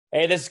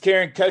Hey, this is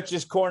Kieran,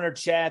 Coach's Corner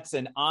Chats,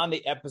 and on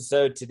the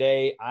episode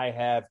today, I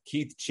have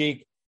Keith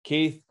Cheek.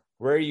 Keith,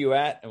 where are you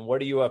at, and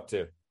what are you up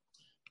to?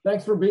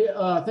 Thanks for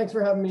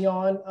having me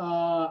on.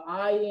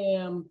 I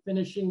am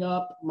finishing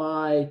up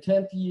my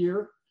 10th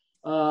year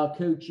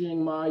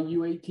coaching my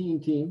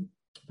U18 team.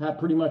 I've had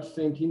pretty much the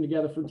same team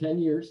together for 10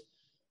 years.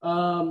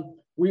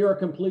 We are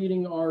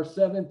completing our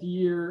 7th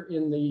year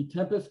in the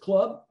Tempest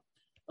Club.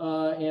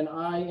 And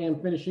I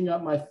am finishing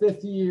up my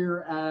 5th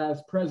year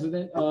as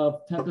president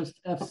of Tempest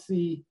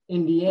FC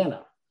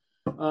Indiana.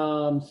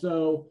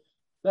 So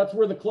that's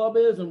where the club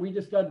is. And we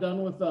just got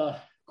done with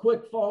a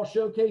quick fall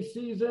showcase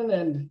season,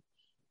 and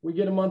we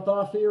get a month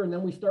off here, and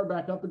then we start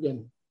back up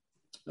again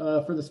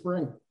for the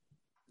spring.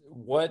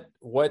 What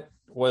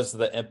was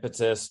the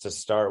impetus to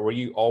start? Were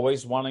you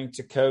always wanting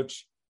to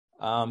coach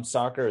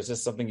soccer? Is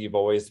this something you've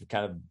always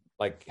kind of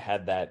like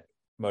had that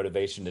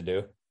motivation to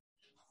do?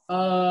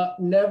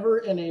 Never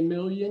in a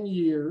million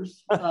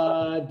years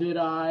did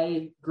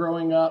I,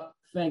 growing up,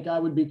 think I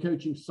would be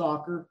coaching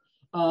soccer.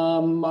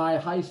 My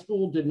high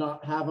school did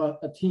not have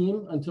a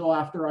team until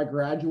after I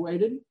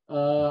graduated.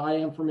 I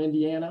am from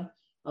Indiana,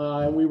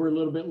 and we were a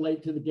little bit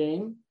late to the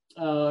game.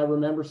 I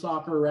remember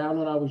soccer around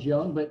when I was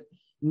young, but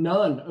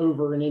none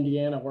over in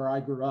Indiana where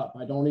I grew up.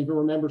 I don't even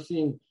remember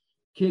seeing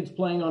kids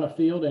playing on a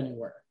field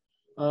anywhere.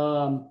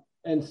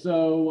 And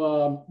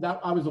so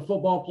that I was a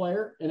football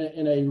player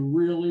in a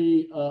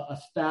really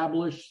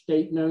established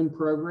state-known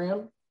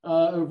program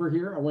over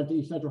here. I went to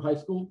East Central High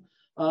School.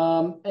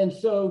 And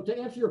so to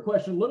answer your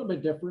question a little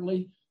bit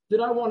differently, did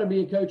I want to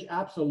be a coach?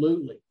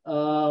 Absolutely.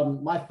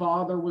 My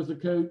father was a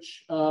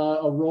coach, a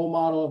role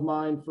model of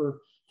mine for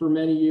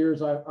many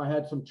years. I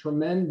had some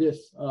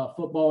tremendous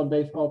football and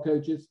baseball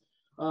coaches.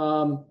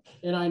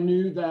 And I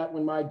knew that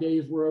when my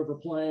days were over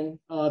playing,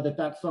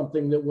 that's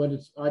something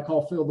that I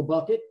call fill the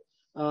bucket.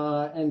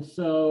 And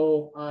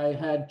so I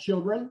had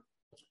children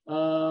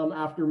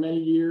after many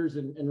years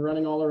and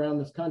running all around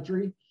this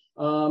country.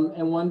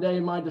 And one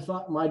day my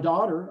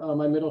daughter,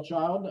 my middle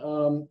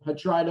child, had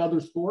tried other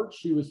sports.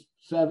 She was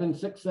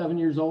 7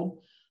 years old,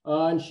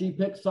 and she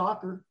picked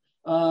soccer.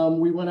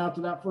 We went out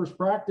to that first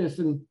practice,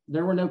 and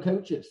there were no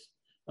coaches.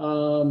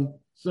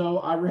 So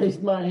I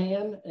raised my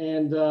hand,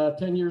 and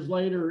 10 years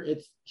later,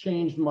 it's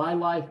changed my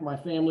life, my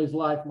family's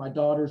life, my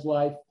daughter's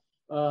life.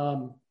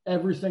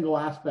 Every single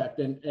aspect,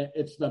 and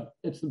it's the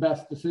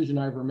best decision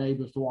I ever made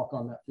was to walk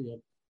on that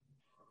field.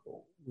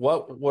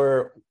 What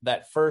were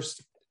that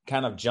first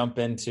kind of jump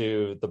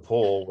into the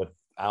pool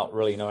without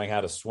really knowing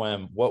how to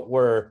swim?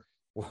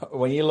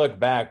 When you look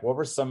back, what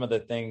were some of the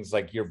things,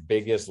 like your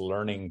biggest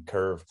learning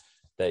curve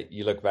that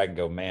you look back and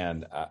go,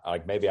 man,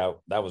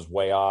 that was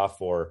way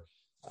off, or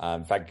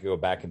if I could go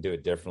back and do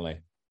it differently?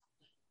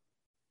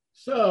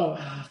 So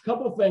a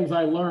couple of things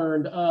I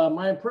learned.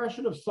 My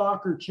impression of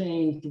soccer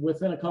changed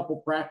within a couple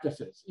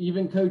practices.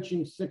 Even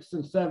coaching 6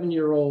 and 7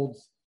 year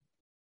olds,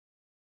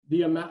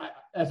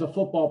 as a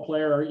football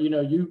player,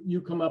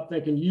 you come up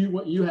thinking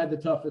you had the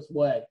toughest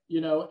way,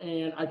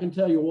 and I can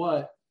tell you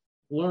what,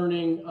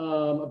 learning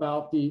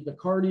about the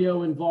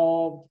cardio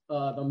involved,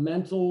 the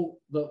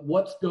mental,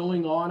 what's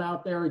going on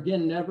out there.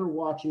 Again, never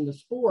watching the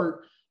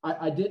sport,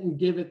 I didn't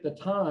give it the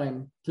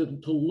time to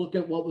look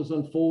at what was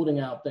unfolding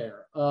out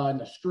there and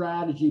the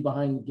strategy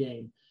behind the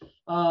game.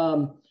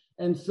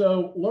 And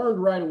so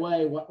learned right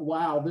away,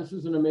 wow, this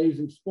is an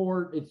amazing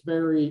sport. It's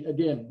very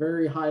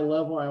high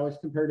level. I always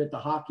compared it to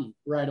hockey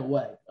right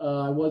away.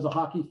 I was a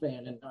hockey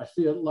fan, and I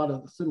see a lot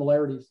of the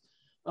similarities.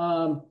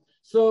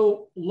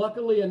 So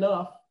luckily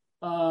enough,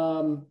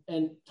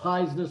 and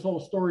ties this whole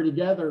story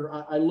together,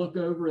 I look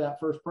over that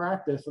first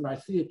practice, and I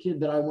see a kid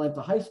that I went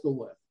to high school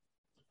with.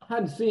 I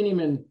hadn't seen him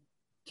in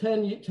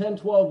 10,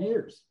 12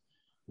 years.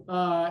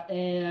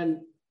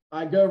 And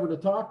I go over to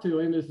talk to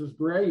him. This is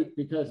great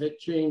because it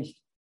changed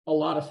a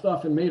lot of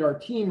stuff and made our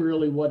team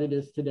really what it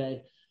is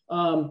today.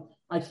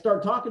 I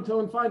start talking to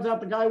him, finds out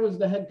the guy was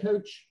the head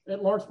coach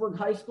at Lawrenceburg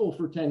High School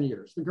for 10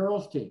 years, the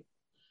girls team.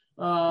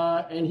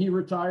 And he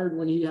retired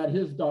when he had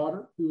his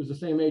daughter, who was the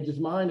same age as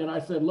mine. And I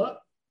said, look,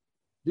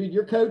 dude,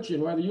 you're coaching,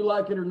 whether you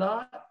like it or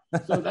not.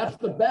 So that's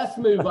the best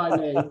move I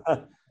made.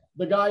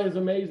 The guy is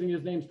amazing.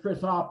 His name's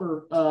Chris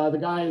Hopper. The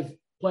guy has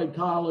played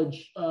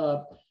college.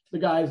 The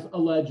guy's a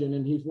legend,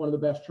 and he's one of the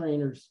best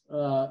trainers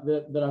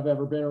that I've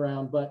ever been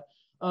around. But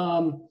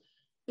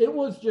it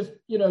was just,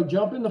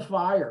 jump in the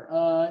fire.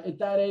 At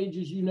that age,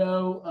 as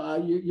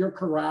you're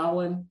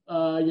corralling.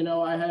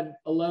 I had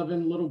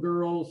 11 little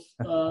girls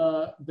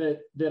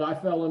that I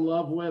fell in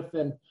love with,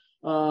 and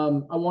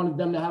I wanted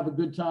them to have a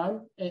good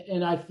time.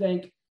 And I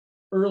think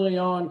early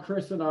on,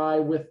 Chris and I,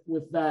 with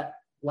that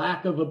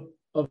lack of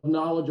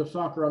knowledge of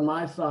soccer on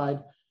my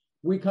side,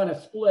 we kind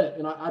of split,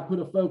 and I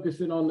put a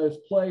focus in on those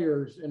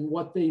players and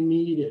what they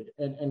needed.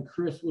 And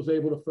Chris was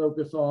able to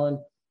focus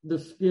on the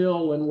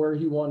skill and where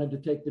he wanted to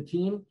take the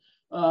team.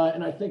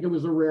 And I think it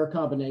was a rare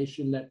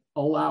combination that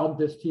allowed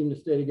this team to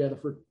stay together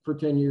for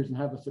 10 years and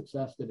have the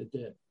success that it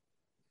did.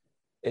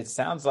 It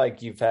sounds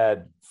like you've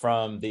had,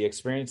 from the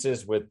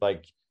experiences with,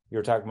 like, you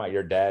were talking about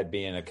your dad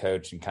being a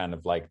coach and kind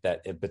of like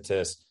that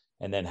impetus,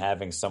 and then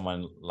having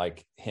someone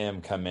like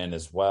him come in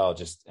as well,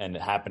 just and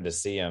happen to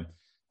see him.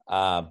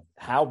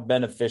 How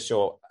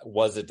beneficial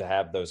was it to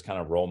have those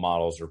kind of role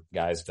models or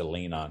guys to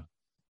lean on?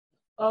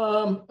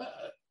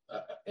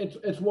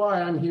 It's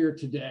why I'm here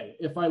today.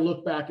 If I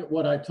look back at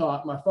what I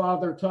taught, my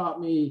father taught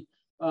me,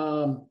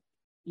 no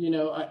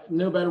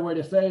better way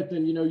to say it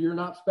than, you're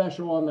not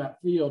special on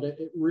that field.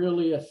 It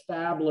really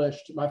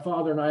established, my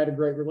father and I had a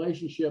great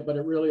relationship, but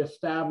it really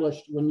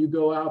established when you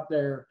go out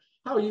there,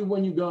 how are you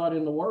when you go out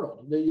in the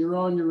world, that you're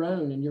on your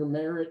own and your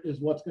merit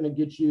is what's going to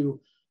get you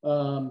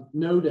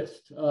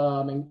noticed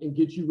and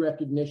get you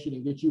recognition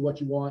and get you what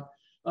you want.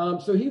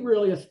 So he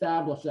really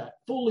established that.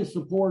 Fully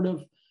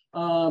supportive,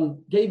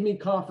 gave me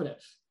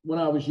confidence when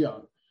I was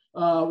young.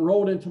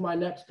 Rolled into my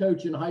next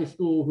coach in high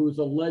school, who was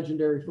a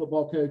legendary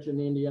football coach in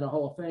the Indiana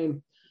Hall of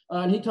Fame.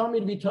 And he taught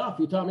me to be tough.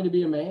 He taught me to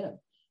be a man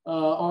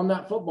on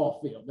that football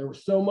field. There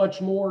was so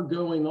much more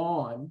going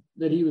on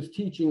that he was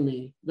teaching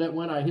me that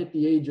when I hit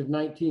the age of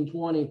 19,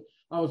 20,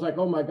 I was like,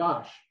 oh my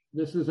gosh,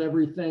 this is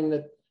everything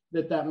that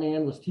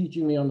man was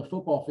teaching me on the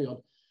football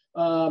field.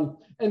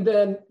 And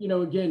then,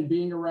 again,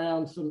 being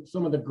around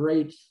some of the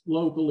greats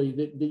locally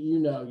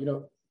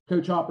that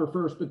Coach Hopper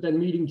first, but then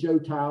meeting Joe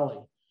Talley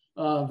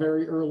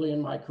very early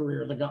in my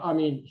career. The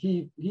guy,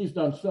 he's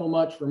done so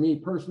much for me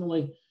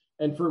personally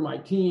and for my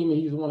team.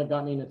 He's the one that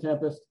got me into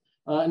Tempest.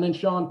 And then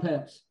Sean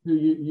Pence, who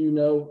you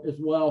know as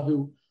well,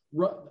 who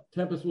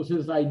Tempest was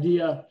his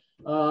idea.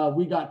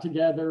 We got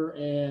together,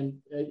 and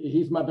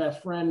he's my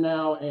best friend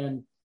now,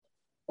 and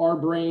our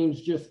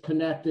brains just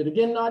connected.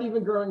 Again, not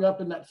even growing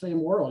up in that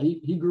same world.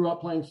 He grew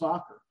up playing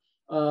soccer.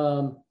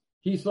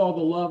 He saw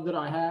the love that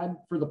I had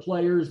for the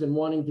players and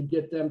wanting to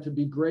get them to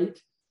be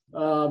great,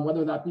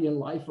 whether that be in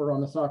life or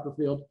on the soccer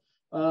field.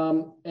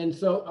 And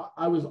so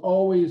I was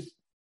always,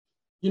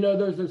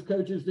 there's those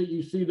coaches that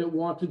you see that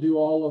want to do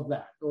all of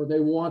that, or they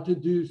want to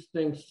do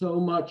things so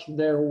much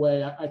their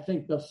way. I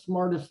think the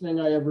smartest thing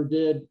I ever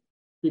did,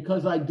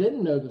 because I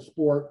didn't know the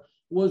sport,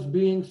 was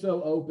being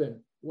so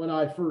open when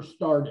I first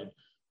started.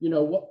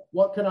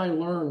 What can I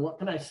learn? What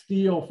can I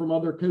steal from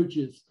other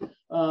coaches?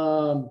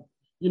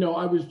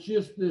 I was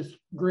just this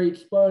great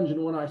sponge.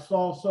 And when I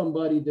saw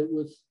somebody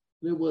that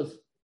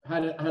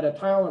had a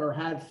talent or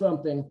had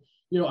something,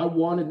 I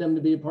wanted them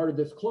to be a part of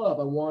this club.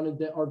 I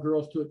wanted our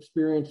girls to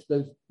experience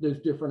those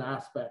different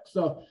aspects.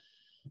 So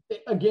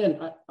again,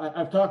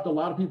 I've talked to a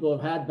lot of people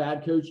who have had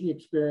bad coaching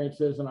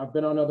experiences, and I've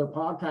been on other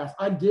podcasts.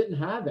 I didn't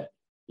have it,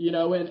 we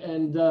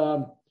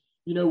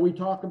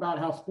talk about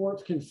how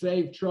sports can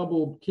save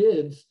troubled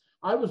kids.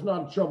 I was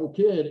not a troubled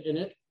kid, and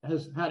it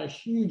has had a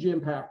huge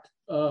impact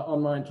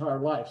on my entire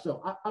life.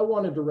 So I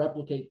wanted to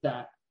replicate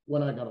that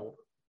when I got older.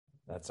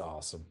 That's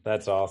awesome.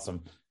 That's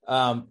awesome.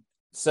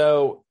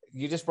 So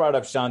you just brought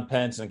up Sean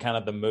Pence and kind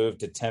of the move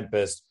to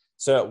Tempest.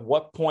 So at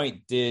what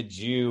point did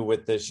you,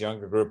 with this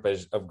younger group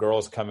of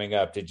girls coming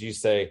up, did you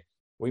say,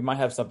 we might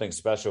have something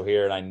special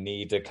here and I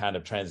need to kind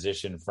of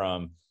transition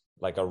from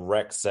like a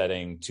rec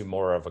setting to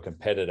more of a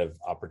competitive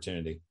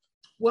opportunity?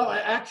 Well,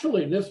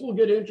 actually, this will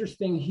get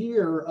interesting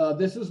here.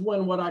 This is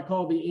when what I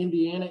call the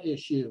Indiana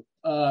issue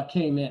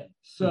came in.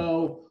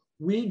 So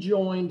we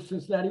joined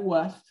Cincinnati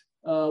West,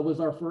 was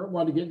our first,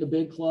 wanted to get into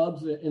big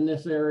clubs in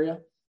this area.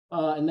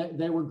 And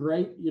they were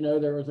great.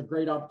 There was a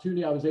great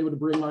opportunity. I was able to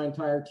bring my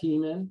entire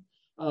team in,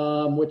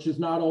 which is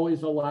not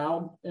always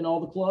allowed in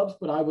all the clubs,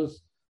 but I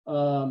was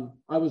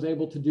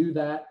able to do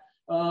that.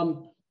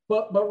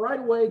 But right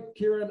away,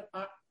 Kieran,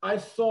 I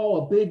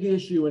saw a big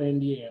issue in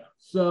Indiana.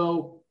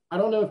 So I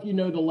don't know if you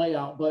know the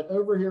layout, but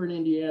over here in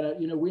Indiana,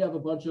 we have a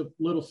bunch of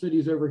little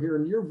cities over here,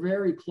 and you're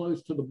very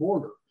close to the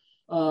border.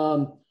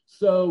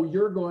 So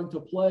you're going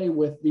to play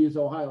with these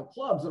Ohio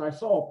clubs. And I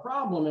saw a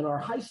problem in our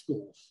high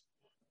schools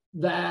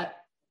that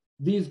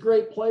these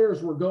great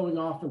players were going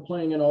off and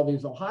playing in all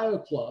these Ohio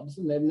clubs,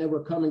 and then they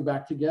were coming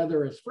back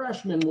together as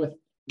freshmen with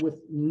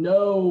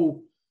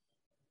no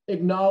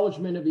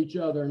acknowledgement of each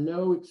other,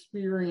 no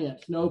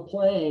experience, no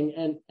playing.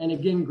 And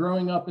again,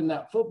 growing up in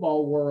that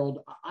football world,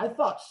 I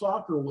thought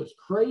soccer was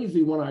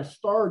crazy when I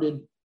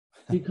started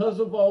because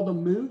of all the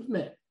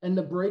movement and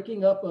the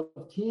breaking up of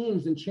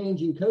teams and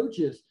changing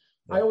coaches.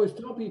 I always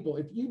tell people,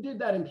 if you did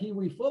that in Pee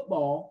Wee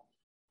football,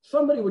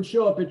 somebody would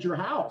show up at your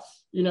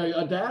house.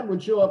 A dad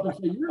would show up and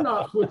say, "You're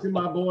not switching,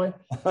 my boy."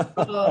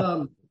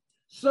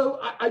 So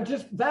I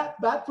just,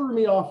 that threw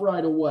me off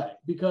right away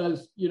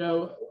because,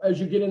 as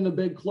you get in the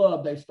big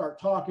club, they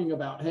start talking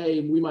about, hey,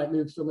 we might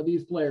move some of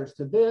these players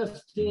to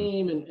this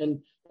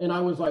team. And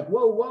I was like,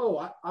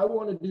 whoa, I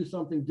want to do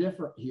something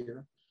different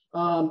here.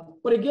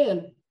 But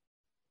again,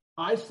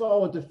 I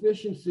saw a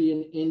deficiency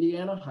in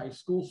Indiana high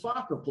school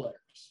soccer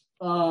players.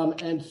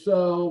 And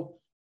so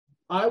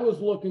I was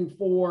looking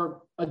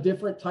for a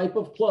different type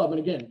of club. And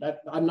again,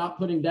 I'm not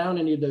putting down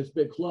any of those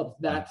big clubs.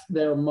 That's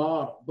their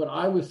model. But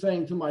I was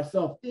saying to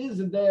myself, is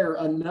there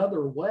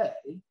another way?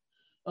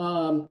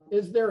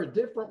 Is there a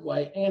different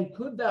way? And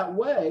could that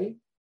way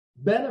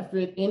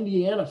benefit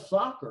Indiana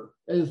soccer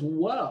as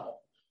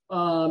well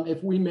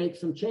if we make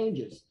some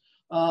changes?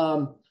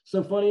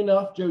 So funny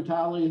enough, Joe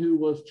Talley, who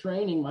was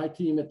training my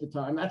team at the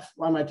time, that's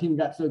why my team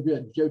got so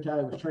good. Joe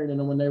Talley was training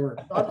them when they were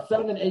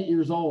 7 and 8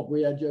 years old.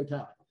 We had Joe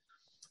Talley.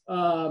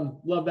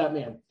 Love that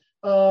man.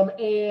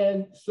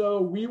 And so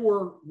we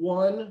were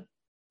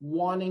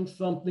wanting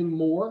something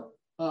more.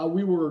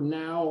 We were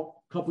now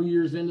a couple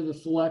years into the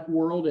select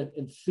world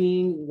and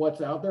seeing what's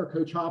out there.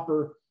 Coach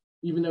Hopper,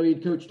 even though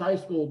he'd coached high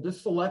school,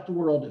 this select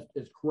world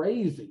is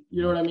crazy.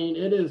 You know what I mean?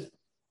 It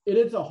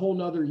is a whole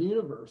nother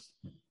universe.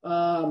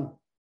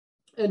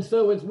 And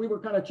so as we were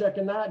kind of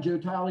checking that, Joe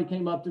Talley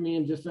came up to me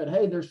and just said,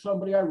 hey, there's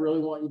somebody I really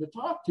want you to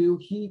talk to.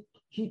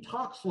 He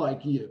talks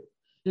like you,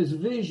 his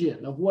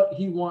vision of what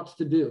he wants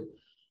to do.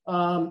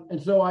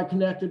 And so I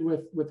connected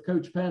with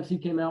Coach Pence. He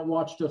came out and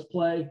watched us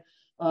play.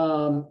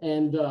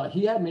 And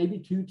he had maybe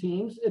 2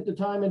 teams at the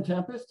time in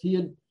Tempest. He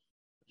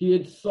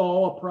had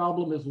saw a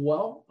problem as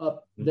well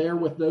up there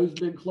with those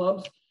big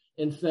clubs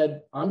and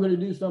said, I'm going to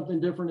do something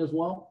different as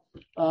well.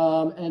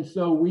 And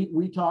so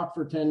we talked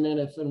for 10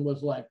 minutes and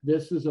was like,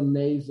 this is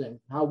amazing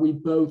how we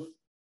both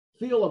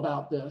feel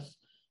about this.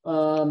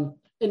 And,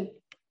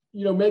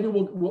 you know, maybe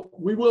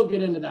we will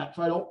get into that.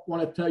 So I don't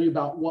want to tell you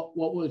about what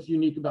was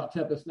unique about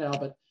Tempest now,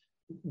 but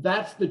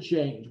that's the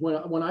change.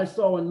 When I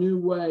saw a new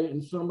way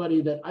and somebody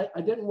that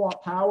I didn't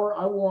want power,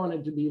 I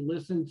wanted to be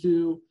listened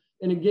to.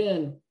 And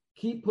again,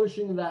 keep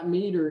pushing that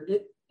meter.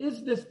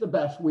 Is this the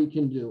best we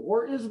can do?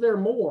 Or is there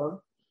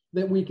more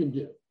that we can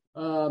do?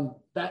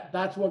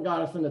 That's what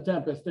got us in the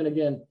Tempest. And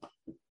again,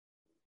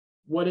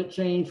 what it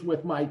changed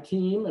with my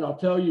team, and I'll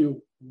tell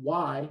you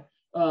why,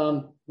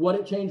 what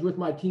it changed with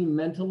my team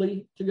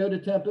mentally to go to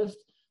Tempest,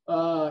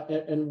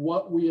 and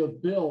what we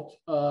have built,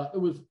 it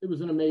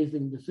was an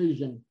amazing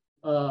decision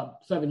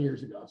 7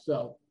 years ago.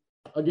 So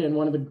again,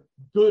 one of the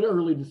good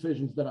early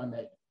decisions that I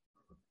made.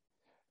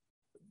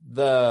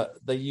 The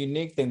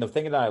unique thing, the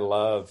thing that I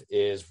love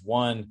is,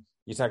 one,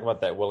 you talk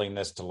about that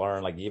willingness to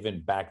learn, like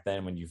even back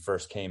then when you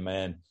first came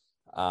in,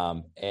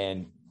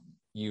 and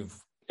you've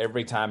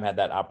every time had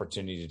that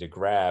opportunity to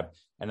grab.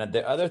 And then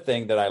the other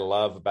thing that I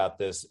love about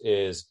this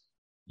is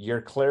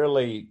you're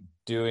clearly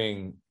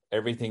doing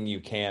everything you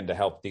can to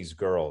help these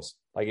girls.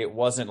 Like, it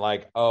wasn't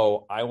like,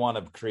 oh, I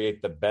want to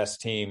create the best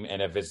team. And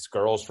if it's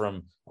girls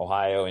from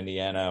Ohio,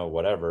 Indiana,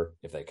 whatever,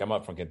 if they come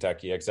up from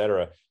Kentucky, et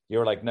cetera,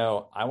 you're like,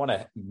 no, I want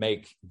to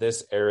make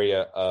this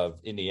area of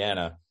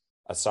Indiana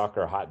a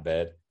soccer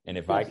hotbed. And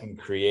if I can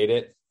create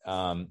it,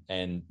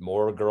 and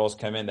more girls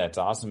come in, that's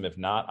awesome. If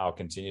not, I'll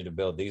continue to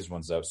build these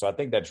ones up. So I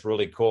think that's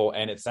really cool.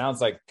 And it sounds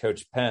like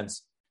Coach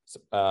Pence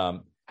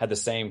had the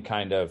same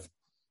kind of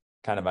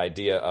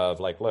idea of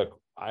like, look,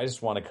 I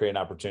just want to create an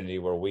opportunity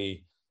where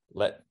we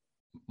let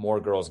more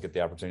girls get the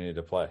opportunity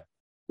to play.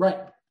 Right.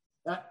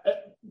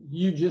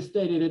 You just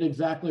stated it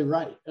exactly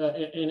right.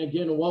 And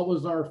again, what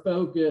was our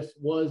focus?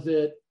 Was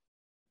it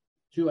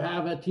to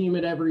have a team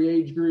at every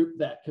age group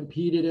that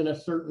competed in a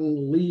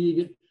certain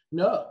league?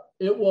 No,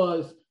 it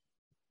was,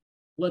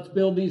 let's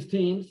build these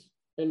teams.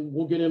 And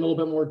we'll get in a little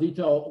bit more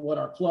detail what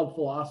our club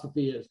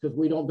philosophy is, because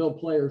we don't build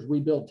players, we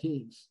build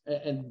teams.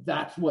 And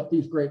that's what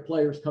these great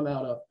players come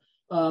out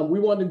of. We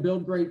want to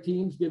build great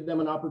teams, give them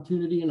an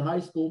opportunity in high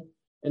school.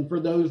 And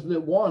for those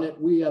that want it,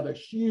 we have a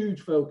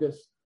huge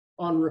focus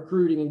on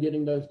recruiting and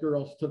getting those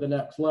girls to the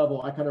next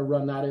level. I kind of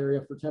run that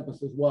area for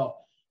Tempest as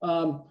well.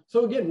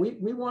 So again,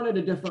 we wanted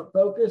a different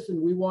focus,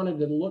 and we wanted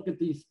to look at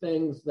these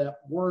things that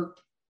weren't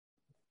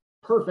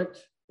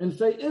perfect and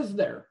say, is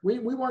there? We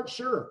weren't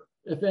sure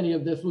if any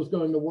of this was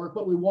going to work,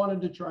 but we wanted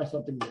to try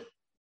something new.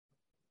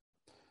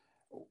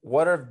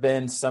 What have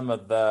been some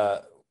of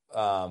the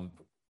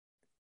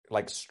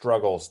like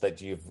struggles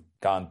that you've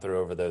gone through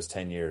over those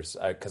 10 years?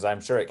 Because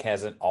I'm sure it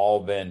hasn't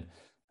all been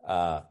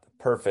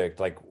perfect.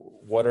 Like,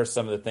 what are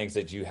some of the things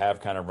that you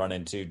have kind of run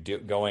into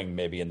going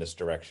maybe in this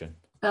direction?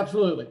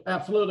 Absolutely.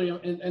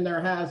 And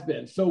there has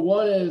been. So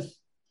one is,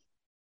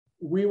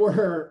 we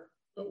were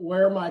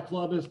where my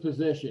club is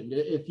positioned.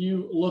 If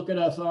you look at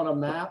us on a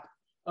map,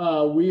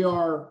 we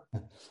are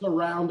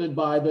surrounded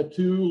by the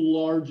 2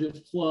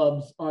 largest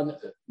clubs on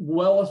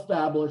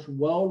well-established,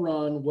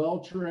 well-run,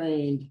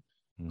 well-trained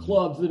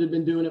clubs that have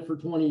been doing it for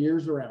 20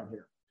 years around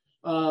here.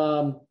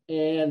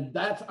 And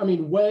that's,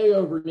 way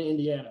over in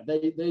Indiana.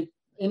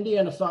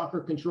 Indiana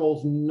soccer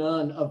controls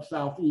none of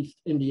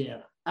Southeast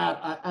Indiana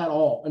at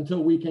all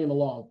until we came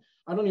along.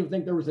 I don't even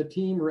think there was a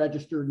team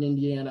registered in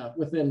Indiana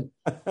within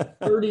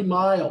 30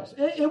 miles.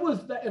 It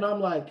was that, and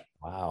I'm like,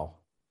 wow,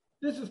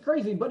 this is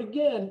crazy. But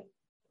again,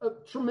 a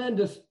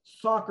tremendous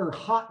soccer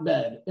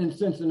hotbed in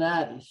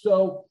Cincinnati.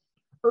 So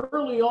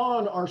early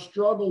on, our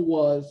struggle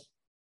was,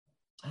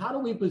 how do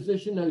we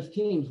position those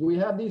teams? We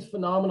have these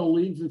phenomenal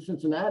leagues in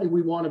Cincinnati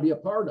we want to be a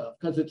part of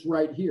because it's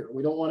right here.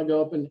 We don't want to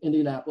go up in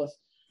Indianapolis.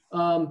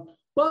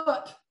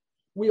 But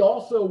we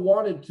also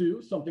wanted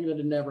to, something that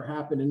had never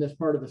happened in this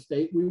part of the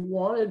state, we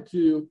wanted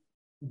to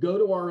go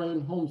to our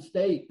own home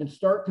state and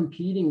start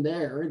competing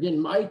there. Again,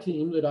 my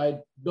team that I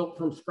built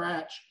from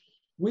scratch,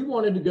 we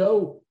wanted to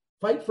go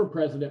fight for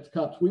President's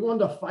Cups. We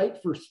wanted to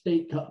fight for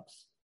state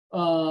cups.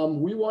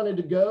 We wanted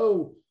to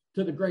go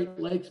to the Great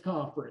Lakes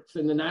Conference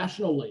and the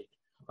National League.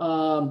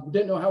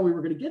 Didn't know how we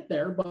were going to get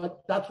there,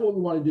 but that's what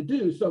we wanted to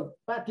do. So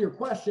back to your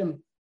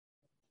question,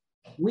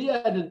 we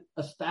had to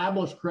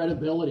establish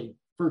credibility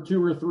for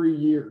 2 or 3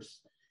 years.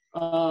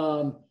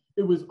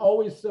 It was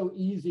always so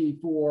easy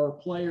for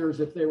players,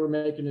 if they were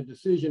making a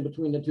decision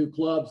between the two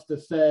clubs, to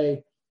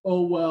say,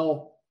 oh,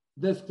 well,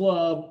 this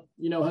club,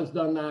 has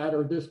done that,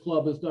 or this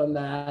club has done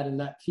that, and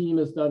that team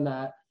has done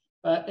that.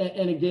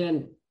 And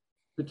again,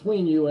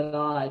 between you and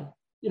I,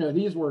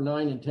 these were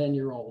 9 and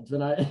 10-year-olds.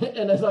 And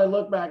as I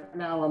look back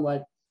now, I'm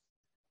like,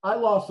 I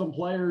lost some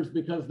players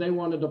because they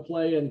wanted to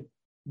play in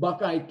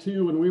Buckeye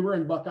 2 and we were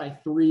in Buckeye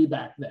 3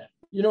 back then.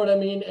 You know what I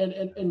mean?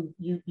 And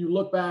you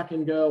look back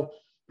and go,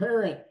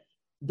 parent,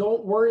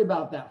 don't worry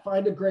about that.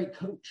 Find a great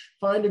coach,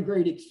 find a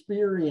great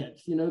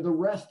experience. The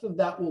rest of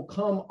that will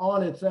come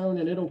on its own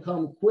and it'll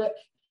come quick.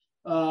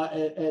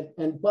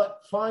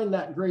 But find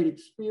that great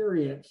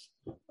experience,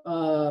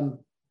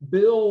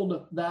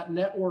 build that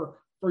network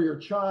for your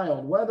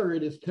child, whether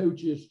it is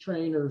coaches,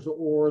 trainers,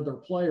 or their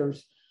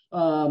players.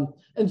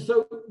 And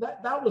so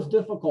that was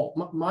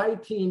difficult. My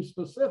team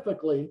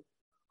specifically,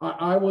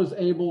 I was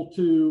able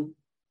to,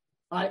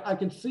 I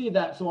could see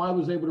that, so I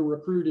was able to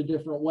recruit a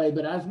different way.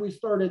 But as we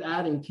started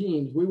adding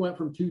teams, we went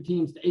from 2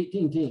 teams to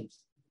 18 teams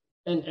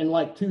in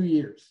like 2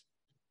 years.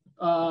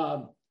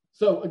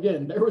 So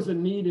again, there was a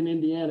need in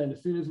Indiana, and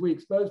as soon as we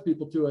exposed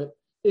people to it,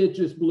 it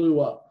just blew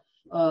up.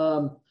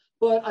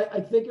 But I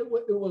think it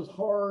was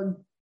hard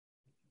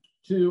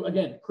to,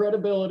 again,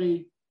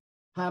 credibility,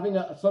 having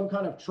some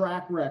kind of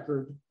track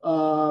record.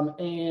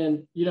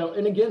 And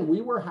again,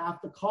 we were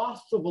half the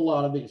costs of a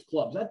lot of these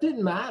clubs. That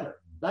didn't matter.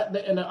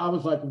 And I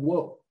was like,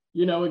 whoa,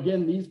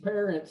 again, these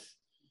parents,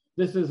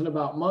 this isn't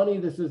about money.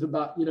 This is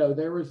about,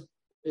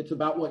 it's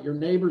about what your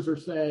neighbors are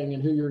saying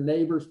and who your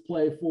neighbors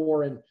play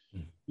for. And,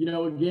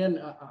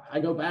 again, I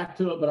go back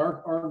to it,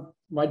 but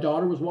my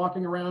daughter was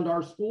walking around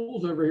our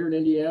schools over here in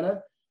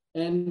Indiana,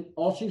 and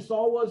all she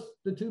saw was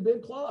the 2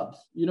 big clubs.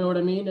 You know what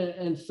I mean?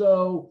 And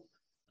so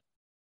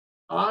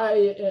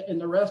I and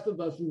the rest of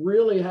us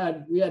really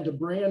had to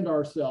brand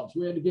ourselves.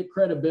 We had to get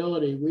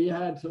credibility. We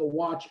had to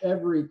watch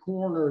every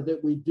corner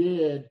that we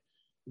did.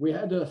 We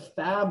had to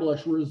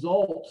establish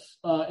results.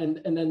 And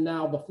then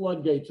now the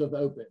floodgates have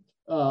opened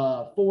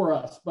for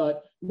us.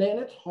 But man,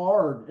 it's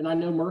hard. And I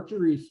know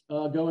Mercury's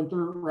going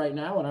through it right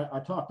now. And I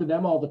talk to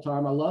them all the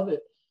time. I love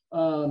it.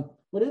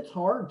 But it's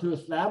hard to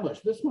establish.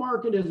 This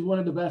market is one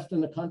of the best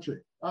in the country.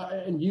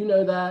 And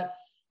that.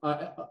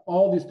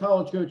 All these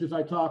college coaches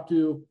I talk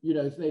to,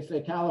 they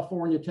say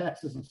California,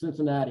 Texas, and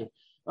Cincinnati.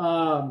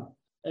 So,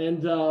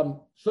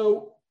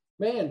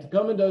 man, to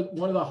come into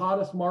one of the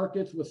hottest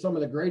markets with some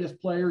of the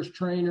greatest players,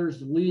 trainers,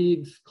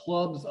 leagues,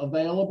 clubs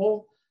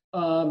available,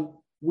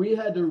 we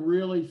had to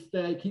really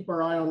keep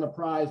our eye on the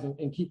prize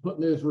and keep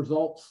putting those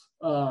results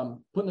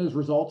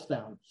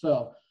down.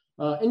 So,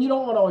 and you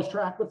don't want to always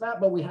track with that,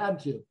 but we had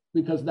to,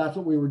 because that's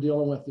what we were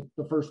dealing with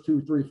the first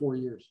 2, 3, 4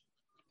 years.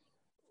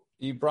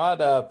 You brought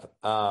up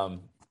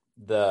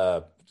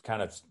the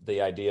kind of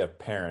the idea of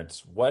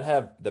parents. What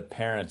have the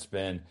parents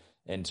been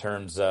in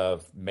terms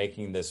of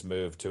making this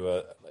move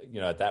to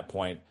at that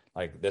point,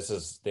 like this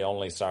is the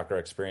only soccer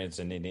experience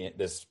in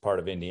this part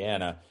of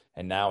Indiana,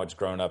 and now it's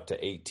grown up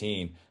to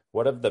 18.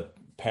 What have the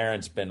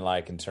parents been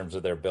like in terms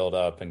of their build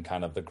up and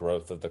kind of the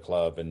growth of the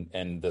club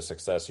and the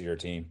success of your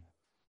team?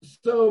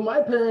 So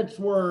my parents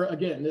were,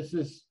 again, this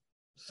is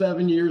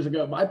 7 years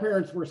ago, my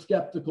parents were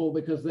skeptical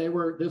because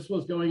this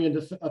was going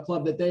into a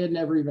club that they had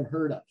never even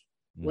heard of.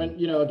 When,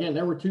 again,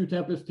 there were 2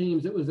 Tempest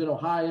teams. It was in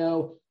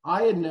Ohio.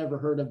 I had never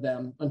heard of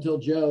them until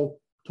Joe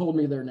told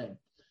me their name.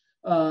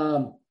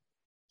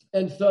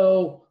 And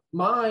so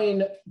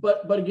mine,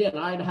 but again,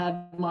 I'd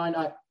had mine.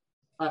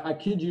 I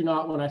kid you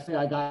not when I say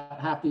I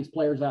got half these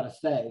players out of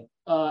stay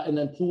and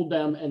then pulled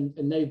them,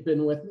 and they've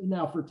been with me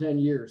now for 10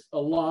 years. A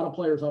lot of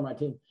players on my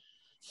team.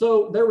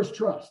 So there was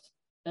trust.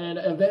 And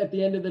at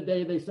the end of the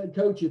day, they said,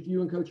 Coach, if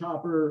you and Coach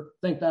Hopper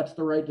think that's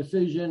the right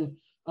decision,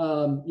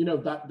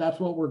 that's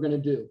what we're going to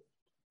do.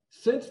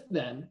 Since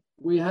then,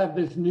 we have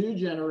this new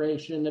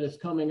generation that is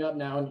coming up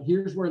now. And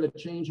here's where the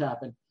change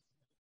happened.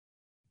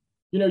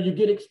 You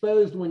get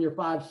exposed when you're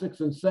 5,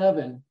 6, and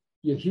 7.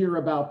 You hear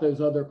about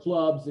those other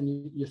clubs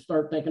and you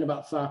start thinking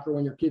about soccer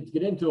when your kids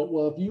get into it.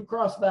 Well, if you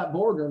cross that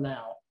border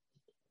now,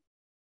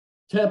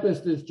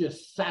 Tempest is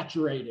just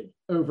saturated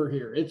over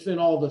here. It's in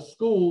all the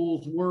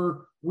schools.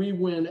 We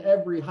win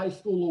every high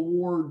school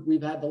award.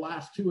 We've had the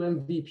last 2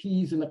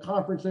 MVPs in the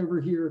conference over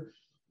here.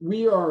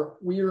 We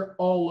are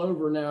all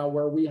over now,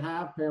 where we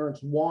have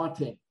parents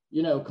wanting,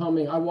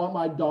 coming. I want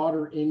my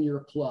daughter in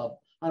your club.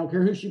 I don't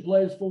care who she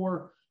plays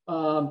for.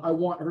 I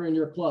want her in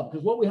your club.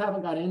 Because what we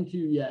haven't got into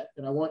yet,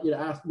 and I want you to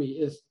ask me,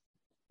 is,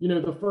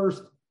 the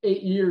first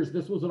 8 years,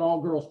 this was an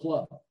all-girls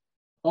club.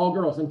 All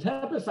girls. And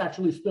Tempest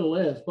actually still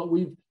is, but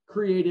we've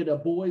created a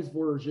boys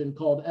version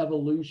called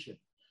Evolution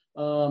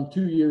 2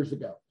 years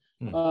ago.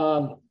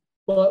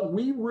 But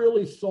we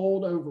really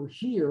sold over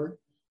here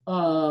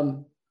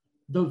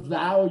the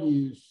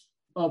values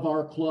of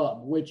our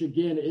club, which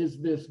again is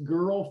this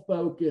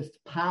girl-focused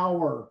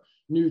power,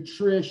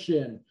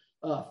 nutrition,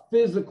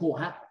 physical,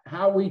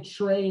 how we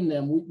train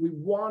them. We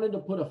wanted to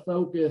put a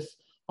focus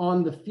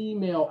on the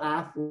female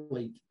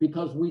athlete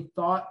because we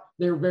thought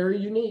they're very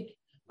unique.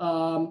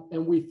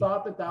 And we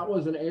thought that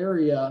was an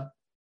area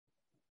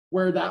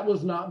where that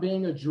was not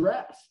being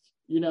addressed.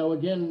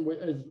 Again,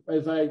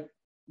 as I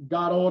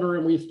got older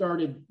and we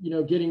started,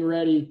 getting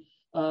ready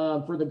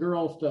for the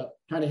girls to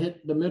kind of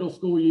hit the middle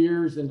school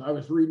years, and I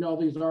was reading all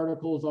these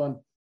articles on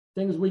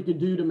things we could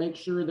do to make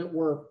sure that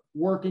we're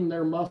working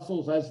their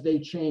muscles as they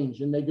change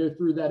and they go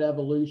through that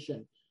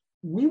evolution.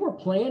 We were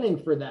planning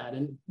for that,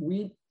 and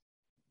we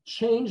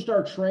changed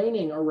our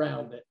training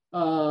around it.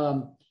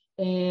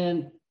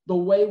 And the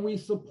way we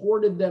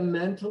supported them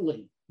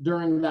mentally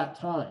during that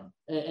time,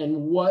 and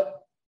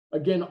what,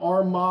 again,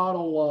 our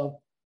model of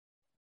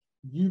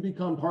you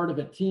become part of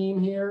a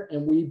team here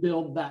and we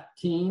build that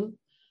team.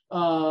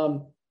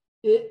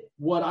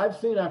 What I've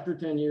seen after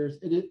 10 years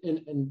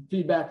and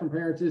feedback from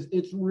parents is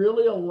it's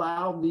really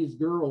allowed these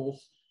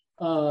girls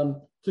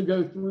to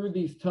go through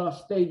these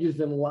tough stages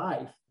in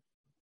life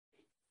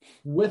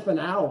with an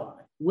ally,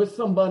 with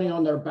somebody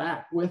on their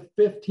back, with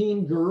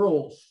 15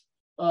 girls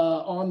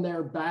on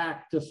their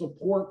back to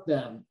support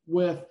them,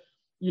 with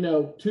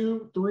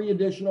 2-3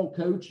 additional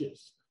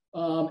coaches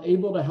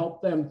able to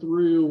help them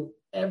through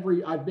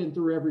I've been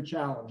through every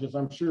challenge, as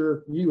I'm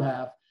sure you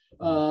have.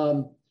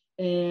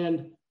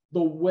 And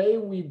the way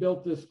we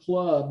built this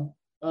club,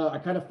 I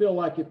kind of feel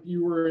like if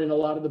you were in a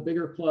lot of the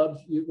bigger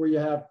clubs where you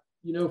have,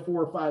 4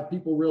 or 5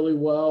 people really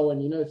well,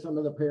 and, some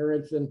of the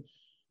parents and,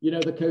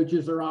 the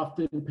coaches are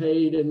often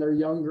paid and they're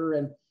younger.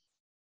 And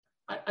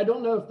I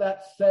don't know if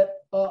that's set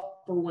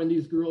up for when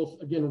these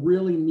girls, again,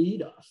 really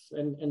need us.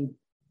 And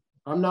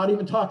I'm not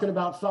even talking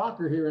about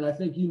soccer here. And I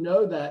think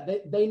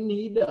that they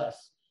need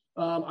us.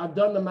 I've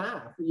done the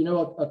math.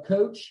 A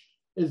coach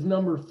is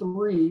number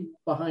 3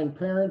 behind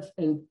parents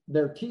and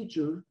their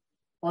teacher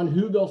on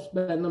who they'll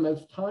spend the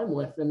most time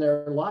with in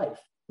their life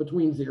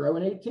between 0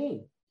 and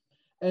 18.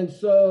 And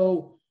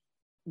so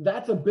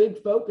that's a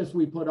big focus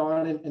we put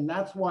on. And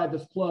that's why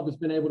this club has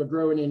been able to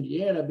grow in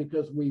Indiana,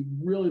 because we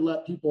really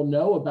let people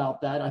know about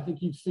that. I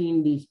think you've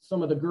seen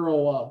some of the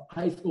girl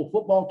high school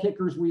football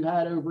kickers we've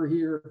had over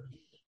here.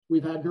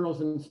 We've had girls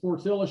in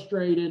Sports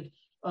Illustrated.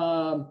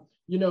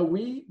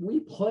 We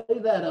play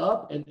that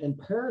up, and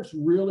parents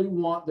really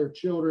want their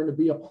children to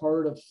be a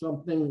part of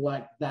something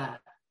like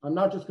that. I'm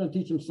not just going to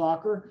teach them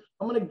soccer.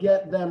 I'm going to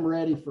get them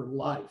ready for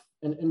life.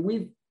 And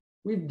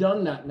we've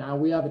done that now.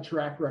 We have a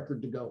track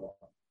record to go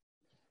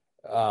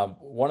on.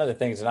 One of the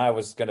things, and I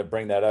was going to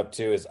bring that up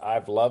too, is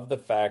I've loved the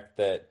fact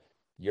that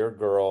your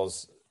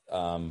girls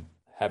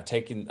have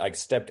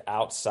stepped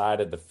outside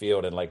of the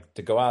field and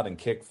to go out and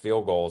kick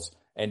field goals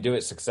and do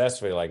it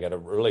successfully, at a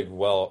really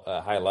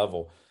high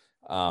level.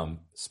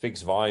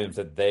 Speaks volumes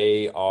that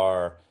they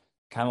are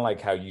kind of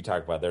like how you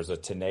talk about. There's a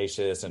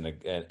tenacious and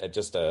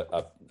just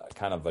a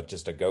kind of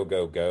just a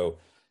go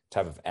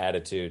type of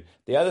attitude.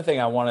 The other thing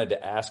I wanted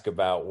to ask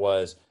about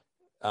was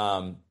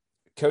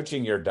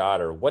coaching your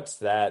daughter. What's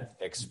that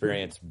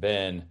experience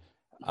been?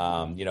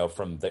 From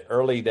the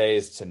early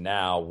days to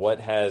now, what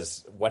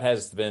has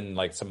been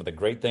some of the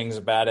great things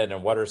about it,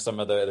 and what are some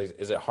of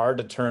is it hard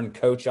to turn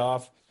coach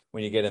off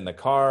when you get in the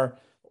car,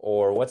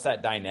 or what's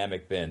that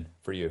dynamic been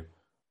for you?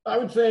 I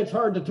would say it's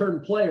hard to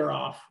turn player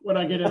off when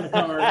I get in the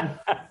car.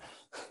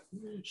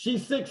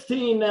 She's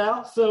 16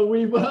 now, so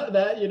we've I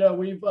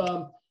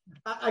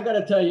got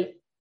to tell you,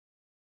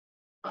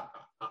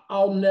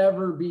 I'll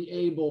never be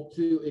able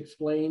to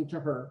explain to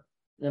her,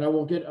 and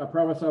I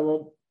promise I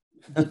won't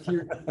get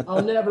tear.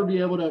 I'll never be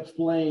able to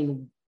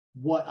explain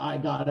what I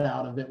got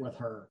out of it with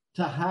her,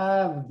 to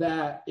have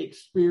that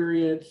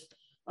experience.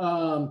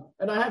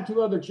 And I have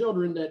 2 other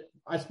children that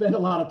I spend a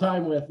lot of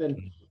time with,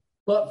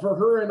 but for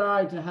her and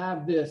I to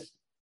have this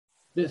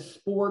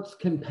sports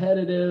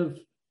competitive,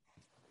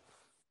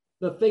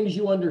 the things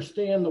you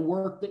understand, the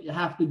work that you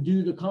have to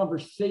do, the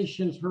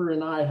conversations her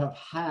and I have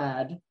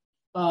had,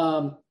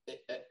 I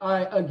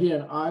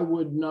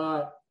would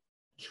not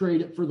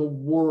trade it for the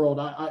world.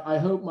 I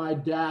hope my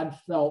dad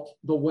felt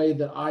the way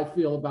that I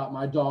feel about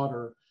my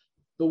daughter,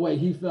 the way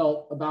he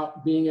felt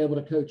about being able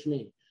to coach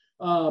me.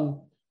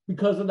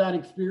 Because of that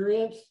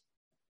experience,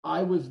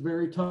 I was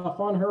very tough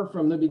on her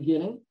from the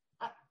beginning.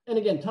 And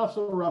again, tough's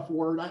a rough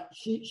word.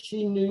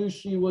 She knew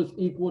she was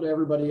equal to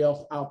everybody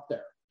else out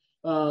there.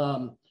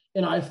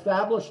 And I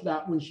established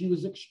that when she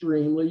was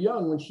extremely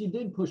young, when she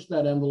did push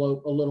that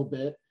envelope a little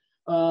bit.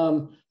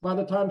 By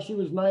the time she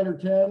was 9 or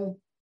 10,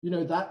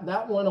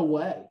 that went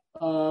away.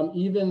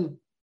 And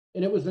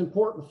it was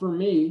important for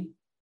me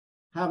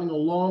having a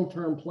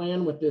long-term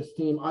plan with this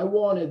team. I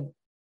wanted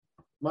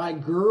my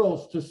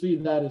girls to see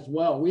that as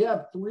well. We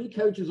have 3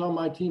 coaches on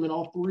my team, and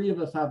all 3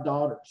 of us have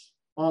daughters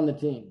on the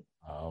team.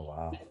 Oh,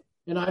 wow.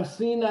 And I've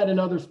seen that in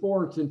other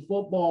sports, in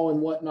football and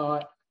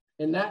whatnot,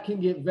 and that can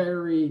get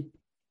very,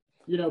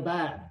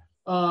 bad.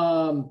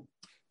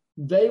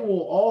 They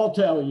will all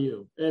tell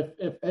you,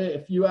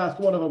 if you ask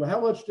one of them,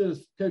 how much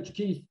does Coach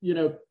Keith,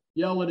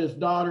 yell at his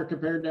daughter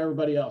compared to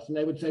everybody else? And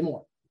they would say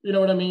more. You know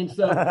what I mean?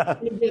 So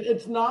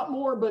it's not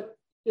more, but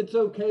it's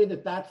okay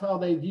that that's how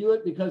they view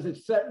it, because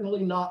it's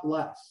certainly not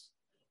less.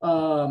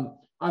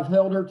 I've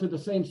held her to the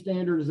same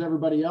standard as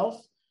everybody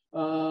else.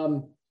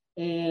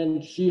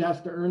 And she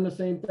has to earn the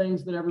same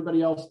things that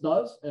everybody else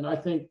does. And I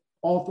think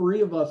all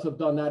three of us have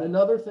done that.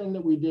 Another thing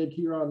that we did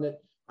here on that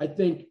I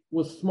think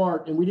was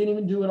smart, and we didn't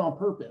even do it on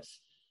purpose.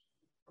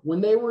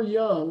 When they were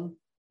young,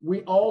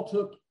 we all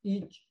took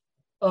each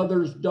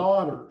other's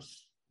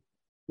daughters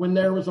when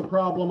there was a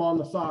problem on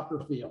the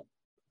soccer field.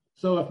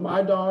 So if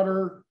my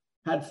daughter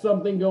had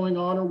something going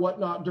on or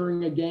whatnot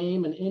during a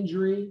game, an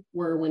injury,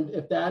 where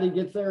if daddy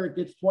gets there, it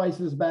gets twice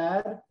as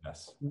bad.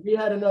 Yes. We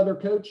had another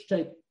coach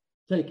take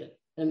it,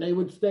 and they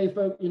would stay,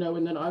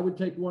 and then I would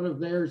take one of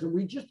theirs, and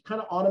we just kind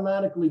of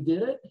automatically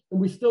did it. And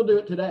we still do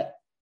it today.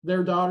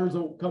 Their daughters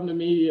will come to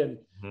me. And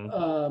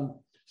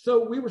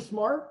so we were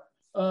smart.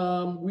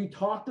 We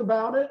talked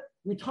about it.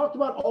 We talked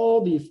about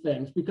all these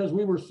things because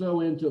we were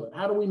so into it.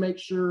 How do we make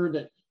sure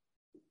that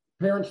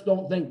parents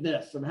don't think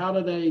this? And how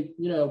do they,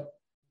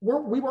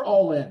 we were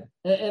all in.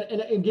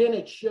 And again,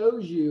 it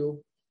shows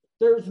you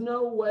there's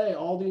no way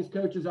all these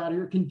coaches out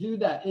here can do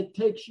that. It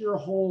takes your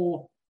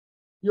whole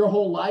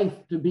life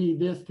to be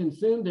this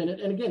consumed in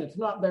it. And again, it's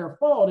not their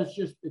fault. It's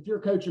just, if you're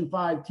coaching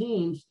 5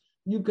 teams,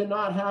 you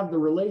cannot have the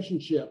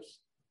relationships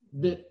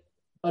that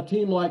a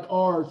team like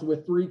ours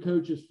with 3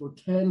 coaches for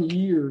 10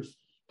 years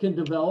can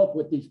develop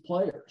with these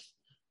players.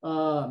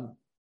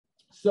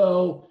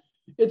 So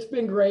it's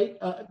been great.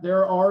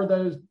 There are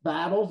those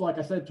battles, like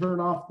I said, turn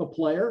off the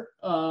player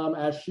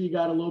as she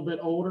got a little bit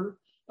older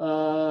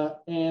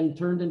and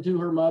turned into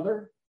her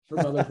mother. Her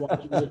mother's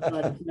watching this,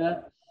 trying to see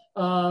that.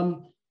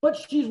 But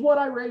she's what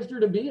I raised her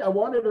to be. I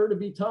wanted her to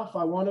be tough.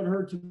 I wanted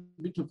her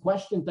to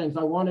question things.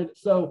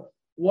 So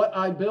what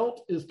I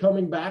built is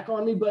coming back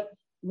on me, but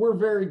we're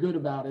very good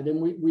about it. And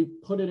we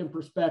put it in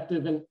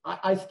perspective. And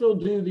I still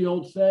do the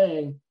old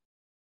saying,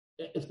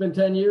 it's been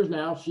 10 years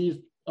now. She's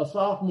a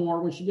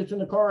sophomore. When she gets in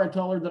the car, I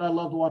tell her that I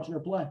loved watching her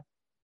play.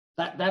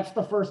 That's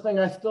the first thing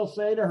I still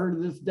say to her to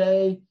this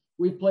day.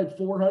 We've played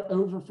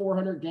over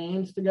 400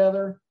 games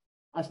together.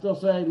 I still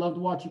say, I'd love to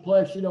watch you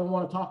play. If she don't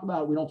want to talk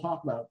about it, we don't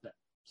talk about it then.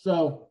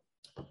 So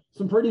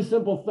some pretty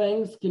simple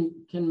things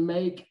can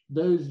make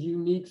those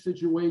unique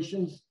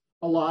situations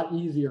a lot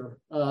easier.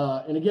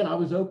 And again, I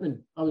was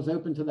open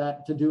to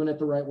that, to doing it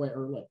the right way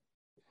early.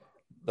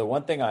 The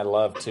one thing I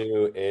love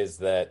too is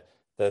that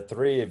the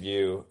 3 of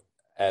you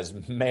as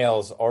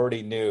males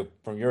already knew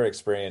from your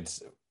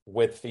experience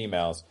with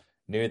females,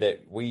 knew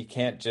that we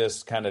can't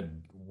just kind of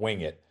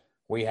wing it.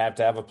 We have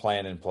to have a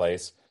plan in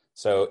place.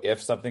 So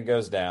if something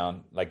goes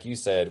down, like you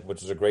said,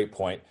 which is a great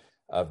point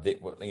of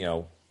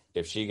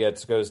if she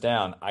goes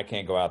down, I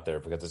can't go out there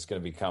because it's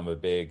going to become a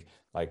big,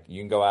 like,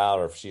 you can go out,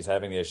 or if she's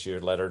having the issue,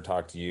 let her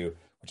talk to you,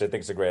 which I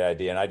think is a great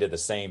idea. And I did the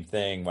same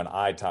thing when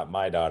I taught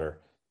my daughter,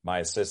 my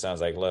assistant. I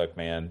was like, look,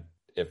 man,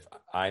 if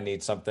I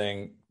need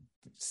something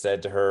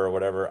said to her or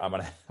whatever, I'm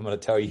gonna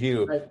tell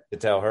you to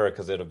tell her,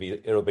 because it'll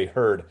be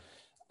heard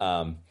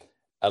a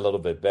little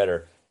bit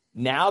better.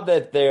 Now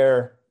that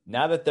they're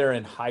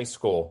in high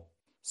school,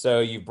 so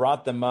you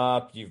brought them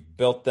up, you've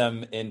built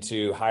them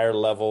into higher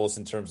levels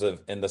in terms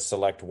of in the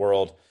select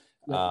world,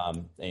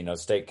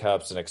 state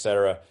cups and et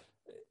cetera.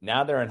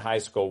 Now they're in high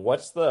school.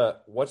 What's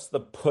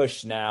the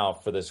push now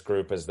for this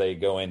group as they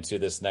go into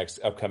this next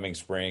upcoming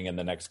spring and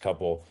the next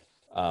couple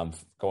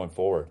going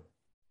forward?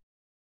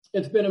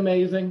 It's been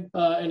amazing,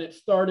 and it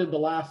started the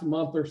last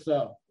month or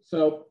so.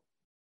 So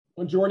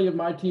majority of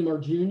my team are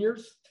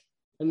juniors,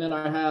 and then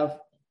I have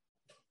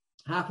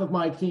half of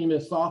my team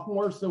is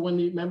sophomores. So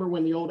remember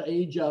when the old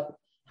age up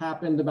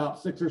happened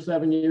about 6 or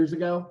 7 years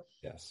ago?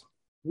 Yes.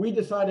 We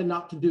decided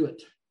not to do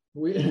it.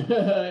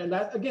 And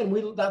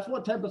that's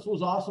what Tempest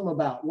was awesome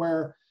about,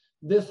 where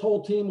this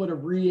whole team would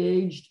have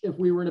re-aged if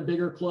we were in a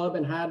bigger club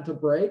and had to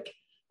break.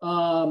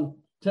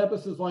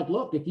 Tempest is like,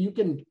 look, if you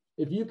can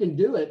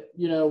do it,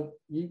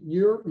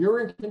 you're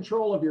in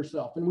control of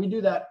yourself. And we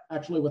do that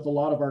actually with a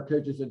lot of our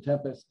coaches in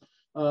Tempest,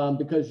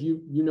 because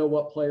you know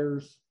what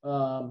players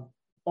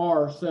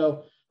are.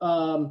 So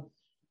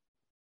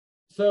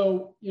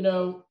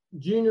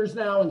juniors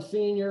now and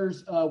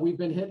seniors, we've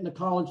been hitting the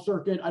college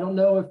circuit. I don't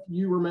know if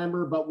you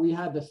remember, but we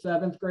had the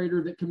 7th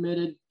grader that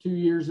committed 2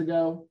 years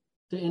ago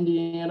to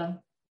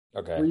Indiana.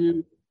 Okay.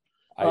 It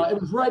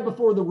was right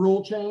before the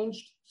rule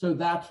changed. So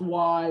that's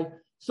why.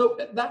 So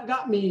that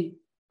got me.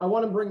 I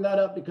want to bring that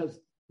up because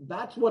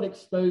that's what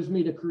exposed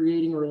me to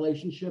creating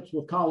relationships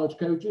with college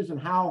coaches and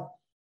how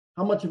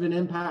much of an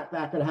impact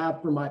that could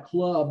have for my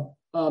club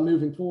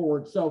moving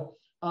forward.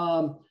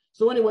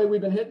 So anyway, we've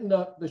been hitting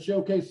the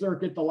showcase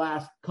circuit the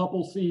last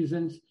couple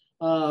seasons.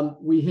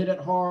 We hit it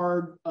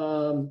hard,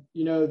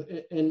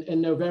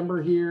 in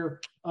November here.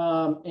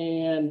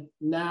 And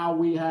now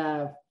we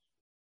have,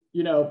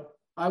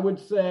 I would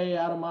say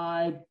out of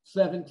my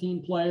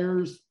 17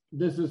 players,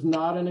 this is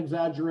not an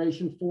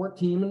exaggeration,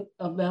 14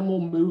 of them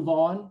will move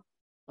on,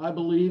 I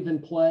believe,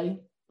 and play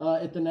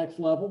at the next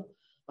level.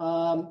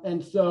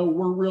 And so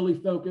we're really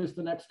focused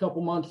the next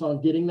couple months on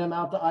getting them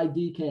out to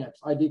ID camps.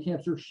 ID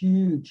camps are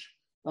huge.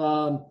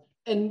 And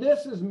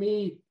this is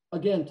me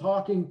again,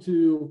 talking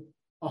to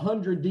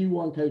 100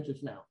 D1 coaches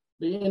now.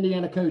 The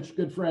Indiana coach,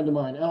 good friend of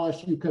mine.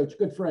 LSU coach,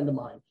 good friend of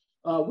mine.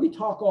 We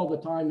talk all the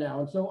time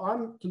now. And so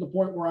I'm to the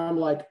point where I'm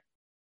like,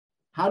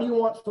 how do you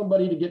want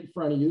somebody to get in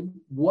front of you?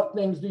 What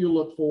things do you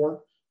look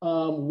for?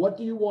 What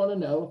do you want to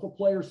know? If a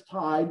player's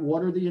tied,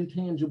 what are the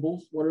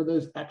intangibles? What are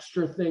those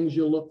extra things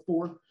you look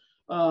for?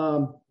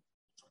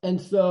 And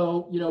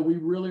so, we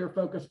really are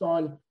focused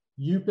on,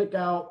 you pick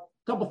out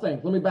a couple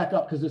things. Let me back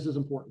up because this is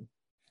important.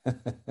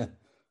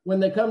 When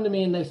they come to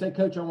me and they say,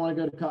 Coach, I want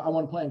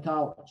to play in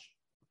college.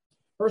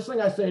 First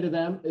thing I say to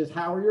them is,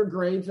 how are your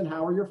grades and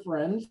how are your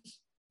friends?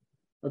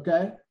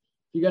 Okay.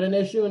 If you got an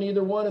issue in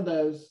either one of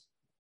those,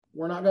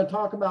 we're not going to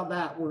talk about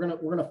that. We're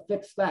going to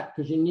fix that,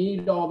 because you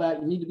need all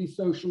that. You need to be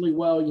socially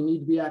well. You need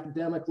to be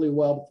academically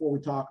well before we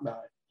talk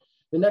about it.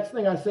 The next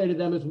thing I say to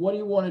them is, what do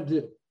you want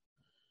to do?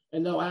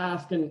 And they'll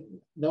ask me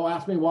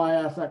why I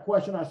asked that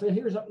question. I say,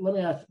 here's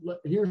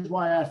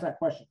why I asked that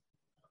question.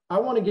 I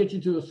want to get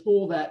you to a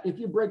school that if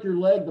you break your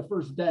leg the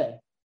first day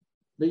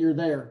that you're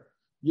there,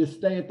 you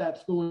stay at that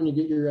school and you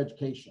get your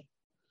education.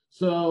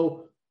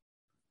 So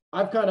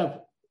I've kind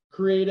of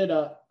created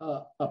a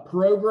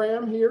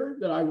program here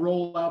that I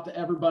roll out to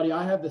everybody.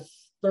 I have the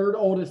third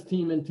oldest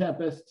team in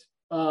Tempest,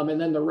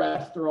 and then the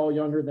rest are all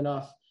younger than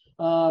us.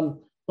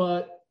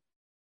 But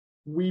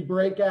we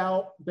break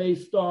out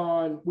based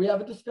on, we have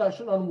a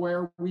discussion on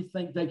where we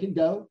think they can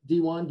go,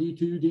 D1,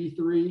 D2,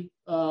 D3.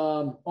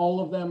 All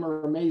of them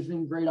are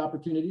amazing, great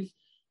opportunities.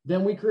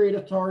 Then we create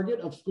a target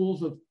of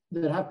schools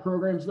that have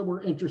programs that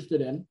we're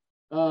interested in.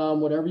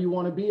 Whatever you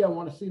want to be, I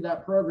want to see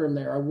that program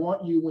there. I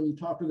want you, when you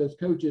talk to those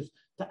coaches,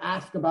 to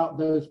ask about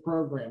those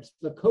programs.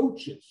 The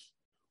coaches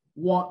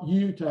want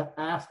you to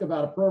ask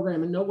about a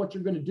program and know what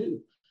you're going to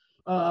do.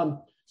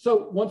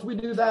 So once we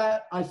do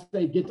that, I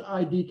say, get to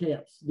ID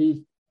camps.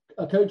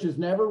 A coach is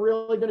never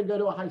really going to go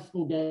to a high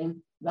school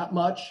game that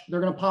much.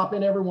 They're going to pop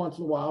in every once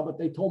in a while, but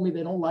they told me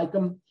they don't like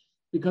them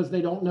because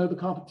they don't know the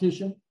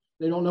competition.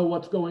 They don't know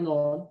what's going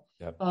on.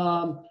 Yep.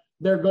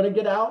 They're going to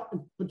get out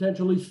and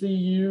potentially see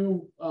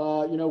you.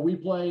 We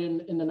play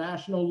in the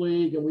National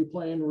League, and we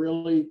play in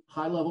really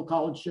high-level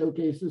college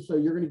showcases, so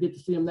you're going to get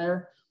to see them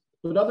there.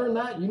 But other than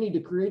that, you need to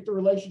create the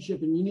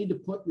relationship, and you need to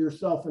put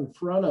yourself in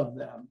front of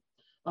them.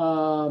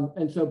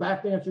 And so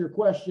back to answer your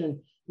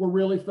question, we're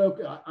really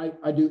focused.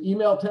 I do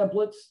email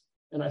templates,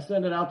 and I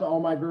send it out to all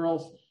my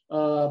girls.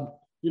 A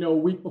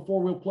week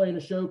before we'll play in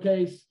a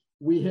showcase,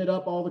 we hit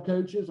up all the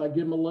coaches. I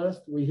give them a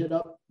list. They hit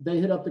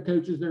up the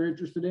coaches they're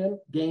interested in,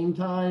 game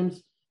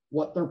times,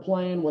 what they're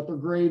playing, what their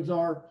grades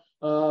are.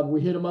 We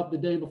hit them up the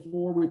day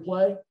before we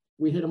play.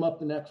 We hit them up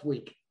the next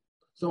week.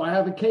 So I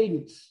have a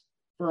cadence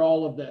for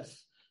all of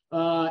this.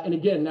 And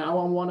again, now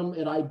I want them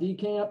at ID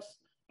camps.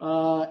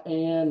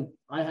 And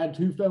I had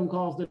 2 phone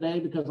calls today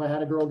because I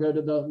had a girl go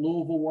to the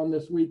Louisville one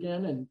this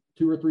weekend, and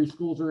 2 or 3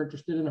 schools are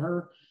interested in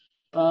her.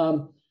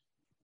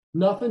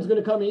 Nothing's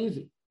going to come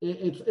easy.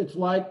 It's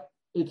like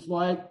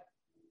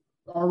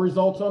our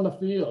results on the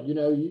field.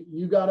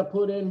 You got to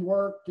put in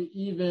work to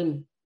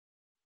even,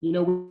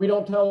 we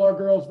don't tell our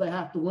girls they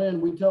have to win.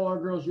 We tell our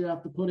girls you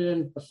have to put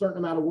in a certain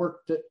amount of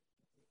work to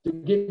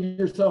give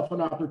yourself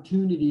an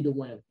opportunity to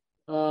win.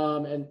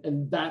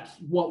 And that's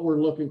what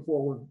we're looking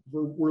for.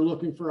 We're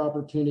looking for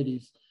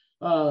opportunities.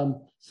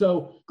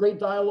 So great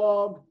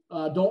dialogue.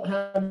 Don't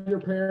have your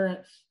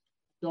parents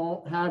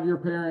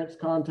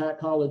contact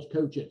college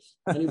coaches.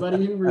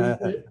 Anybody who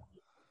reads it,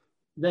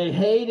 they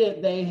hate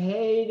it.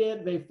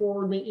 They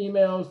forward me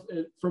emails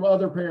from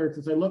other parents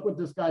and say, look what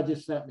this guy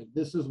just sent me.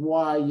 This is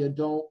why you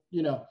don't,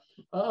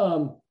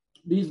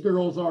 these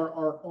girls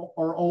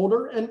are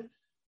older. And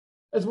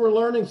as we're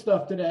learning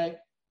stuff today,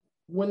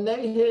 when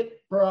they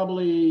hit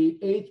probably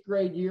 8th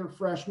grade year,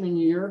 freshman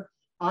year,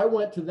 I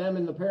went to them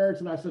and the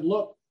parents and I said,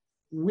 look,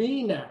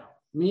 me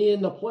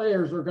and the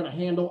players are going to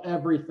handle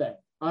everything.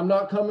 I'm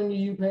not coming to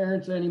you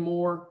parents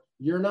anymore.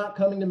 You're not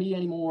coming to me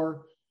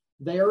anymore.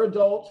 They are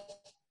adults.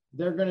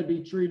 They're going to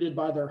be treated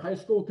by their high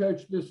school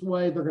coach this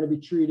way. They're going to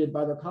be treated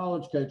by their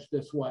college coach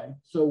this way.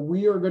 So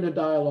we are going to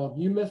dialogue.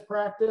 You miss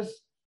practice,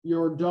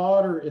 your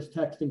daughter is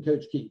texting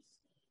Coach Keith.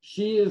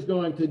 She is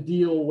going to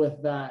deal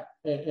with that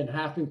and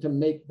having to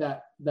make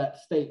that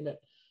statement.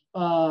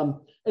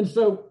 And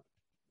so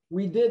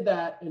we did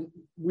that, and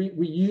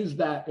we used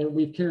that, and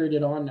we've carried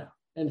it on now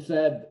and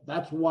said,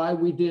 that's why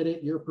we did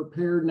it. You're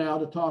prepared now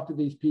to talk to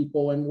these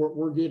people, and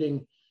we're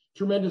getting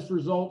tremendous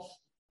results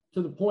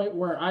to the point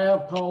where I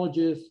have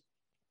colleges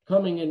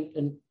coming in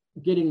and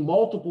getting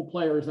multiple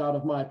players out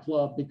of my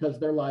club because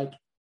they're like,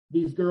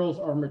 these girls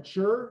are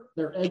mature,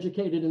 they're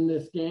educated in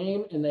this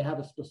game, and they have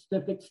a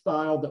specific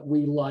style that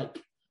we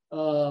like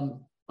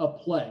of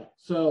play.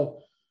 So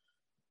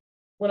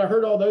when I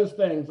heard all those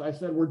things, I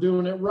said, we're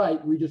doing it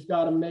right. We just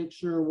got to make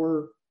sure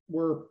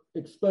we're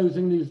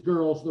exposing these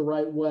girls the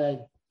right way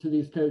to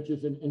these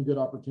coaches and good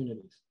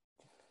opportunities.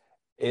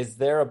 Is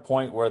there a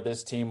point where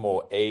this team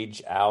will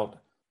age out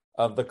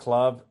of the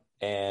club?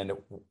 And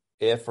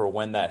if or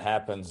when that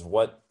happens,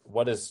 what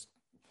does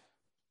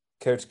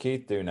Coach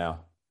Keith do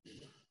now?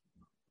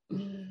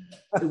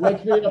 It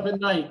wakes me up at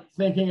night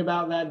thinking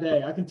about that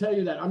day. I can tell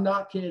you that. I'm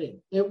not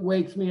kidding. It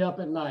wakes me up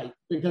at night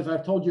because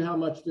I've told you how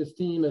much this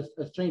team has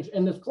changed,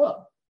 and this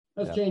club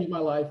has changed my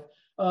life.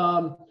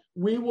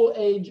 We will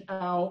age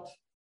out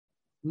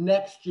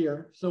next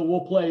year. So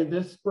we'll play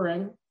this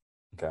spring.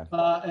 Okay.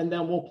 And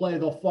then we'll play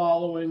the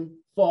following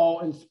fall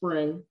and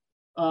spring.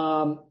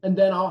 And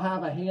then I'll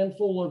have a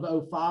handful of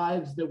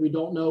 05s that we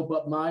don't know,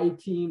 but my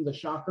team, the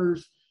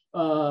Shockers,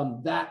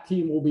 that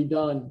team will be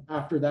done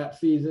after that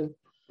season.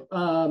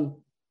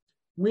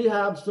 We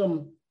have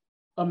some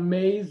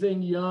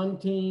amazing young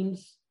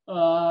teams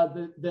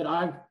that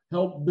I've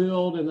helped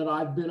build and that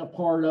I've been a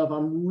part of.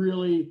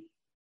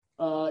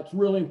 It's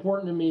really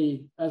important to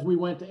me as we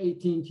went to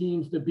 18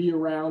 teams to be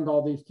around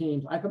all these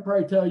teams. I could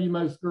probably tell you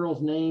most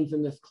girls' names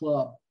in this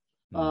club.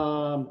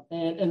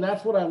 And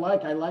that's what I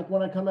like. I like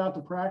when I come out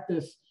to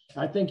practice.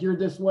 I think you're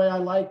this way. I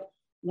like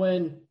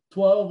when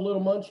 12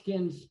 little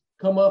munchkins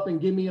come up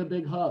and give me a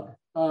big hug.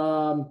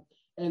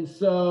 And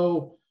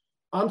so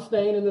I'm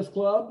staying in this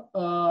club.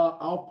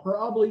 I'll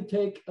probably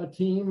take a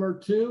team or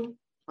two.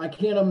 I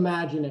can't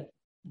imagine it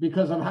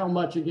because of how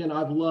much, again,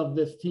 I've loved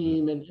this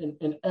team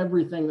and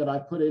everything that I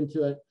put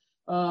into it.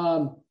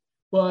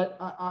 But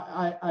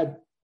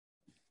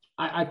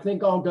I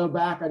think I'll go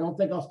back. I don't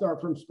think I'll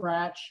start from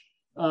scratch.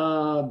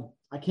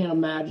 I can't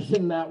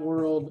imagine that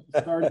world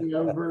starting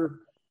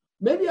over.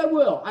 Maybe I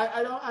will.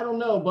 I don't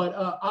know, but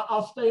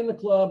I'll stay in the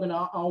club and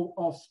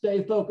I'll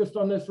stay focused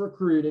on this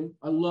recruiting.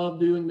 I love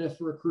doing this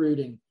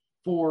recruiting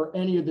for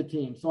any of the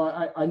teams. So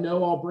I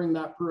know I'll bring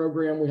that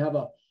program. We have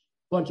a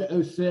bunch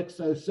of 06,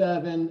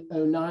 07,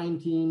 09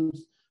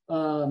 teams.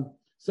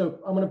 So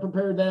I'm going to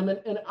prepare them,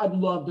 and I'd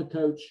love to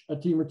coach a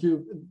team or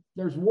two.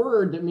 There's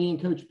word that me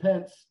and Coach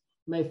Pence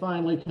may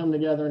finally come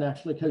together and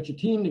actually coach a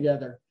team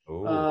together,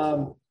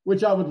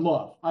 which I would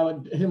love.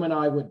 Him and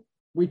I would.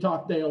 We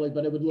talk daily,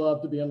 but I would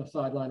love to be on the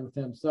sideline with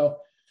him. So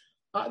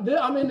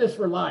I'm in this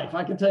for life.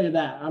 I can tell you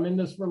that. I'm in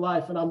this for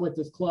life, and I'm with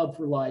this club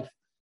for life.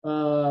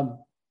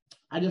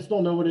 I just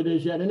don't know what it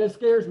is yet. And it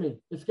scares me.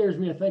 It scares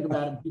me to think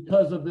about it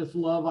because of this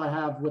love I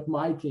have with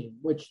my team,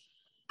 which,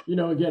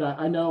 again,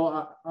 I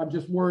know I'm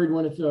just worried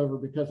when it's over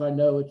because I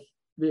know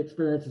the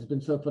experience has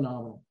been so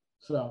phenomenal.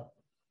 So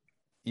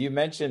you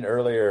mentioned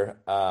earlier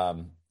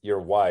your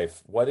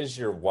wife. What has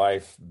your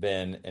wife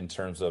been in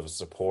terms of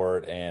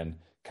support and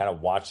kind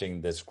of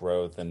watching this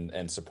growth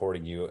and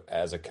supporting you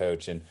as a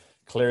coach? And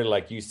clearly,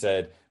 like you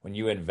said, when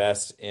you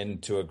invest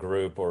into a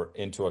group or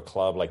into a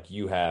club like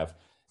you have,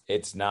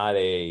 it's not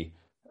a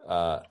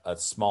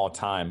small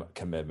time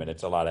commitment.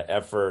 It's a lot of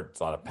effort.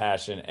 It's a lot of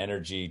passion,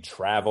 energy,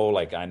 travel.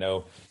 Like I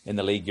know in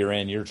the league you're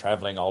in, you're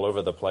traveling all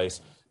over the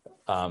place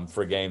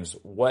for games.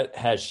 What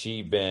has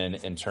she been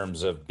in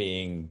terms of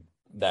being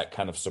that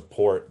kind of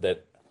support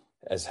that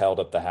has held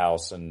up the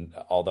house and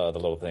all the other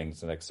little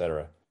things and et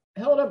cetera?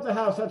 Held up the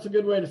house. That's a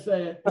good way to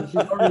say it. She's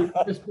already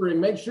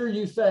whispering. Make sure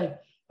you say,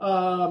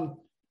 so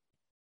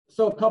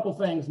a couple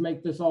things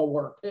make this all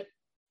work.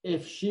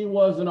 If she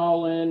wasn't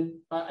all in,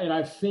 and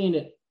I've seen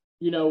it,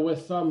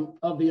 with some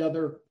of the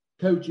other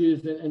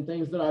coaches and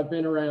things that I've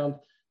been around,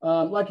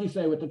 like you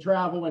say, with the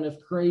travel and as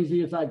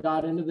crazy as I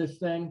got into this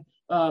thing,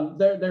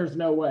 there's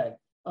no way.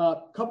 A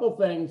couple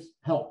things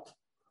helped.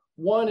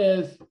 One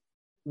is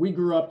we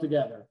grew up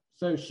together.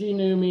 So she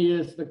knew me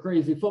as the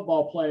crazy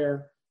football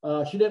player.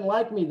 She didn't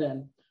like me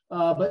then,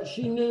 but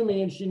she knew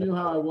me and she knew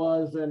how I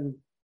was. And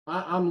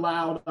I'm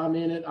loud. I'm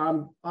in it.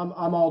 I'm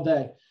all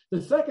day.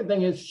 The second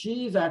thing is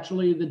she's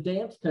actually the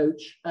dance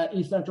coach at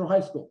East Central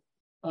High School,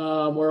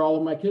 where all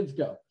of my kids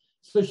go.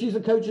 So she's a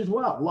coach as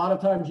well. A lot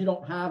of times you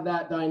don't have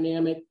that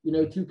dynamic,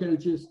 two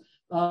coaches,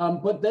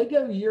 but they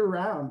go year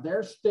round.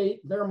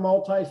 They're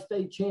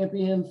multi-state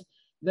champions.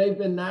 They've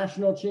been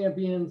national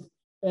champions.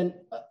 And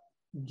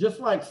just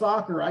like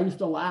soccer, I used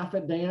to laugh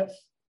at dance,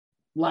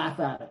 laugh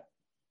at it.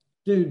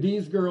 Dude,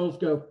 these girls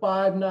go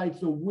 5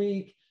 nights a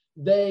week.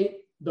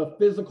 The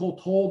physical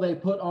toll they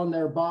put on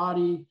their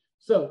body.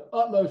 So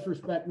utmost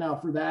respect now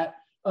for that.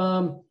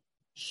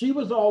 She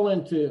was all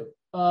into,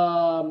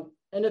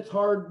 and it's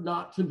hard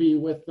not to be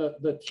with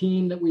the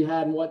team that we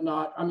had and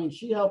whatnot. I mean,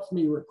 she helps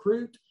me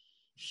recruit.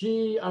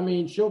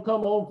 She'll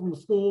come home from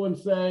school and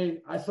say,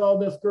 I saw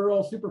this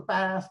girl super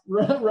fast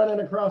running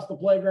across the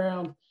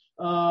playground.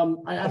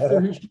 I asked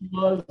her who she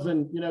was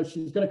and,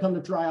 she's going to come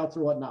to tryouts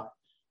or whatnot.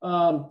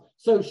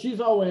 So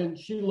she's all in.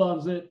 She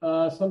loves it.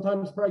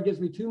 Sometimes probably gives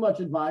me too much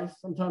advice.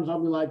 Sometimes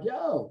I'll be like,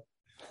 yo,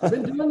 I've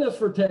been doing this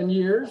for 10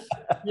 years.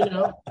 You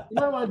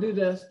might want to do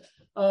this.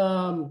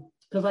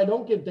 Because I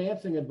don't give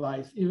dancing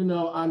advice, even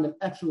though I'm an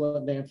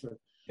excellent dancer.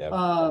 Yep.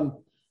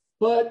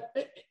 But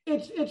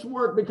it's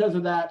worked because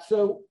of that.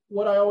 So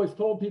what I always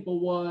told people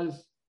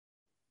was,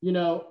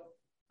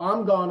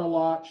 I'm gone a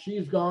lot.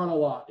 She's gone a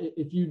lot.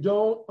 If you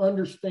don't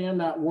understand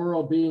that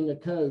world being a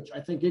coach, I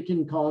think it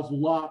can cause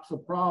lots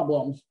of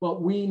problems.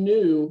 But we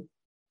knew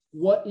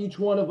what each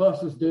one of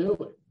us is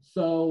doing.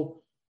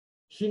 So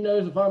she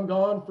knows if I'm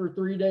gone for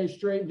 3 days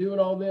straight doing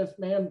all this,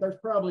 man, there's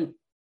probably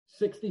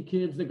 60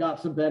 kids that got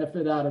some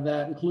benefit out of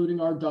that,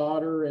 including our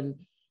daughter. And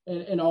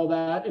and all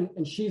that.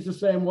 And she's the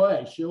same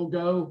way. She'll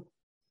go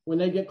when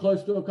they get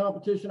close to a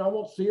competition. I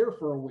won't see her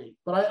for a week,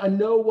 but I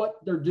know what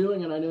they're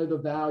doing and I know the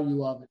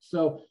value of it.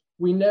 So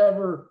we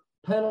never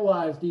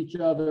penalized each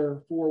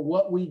other for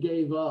what we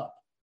gave up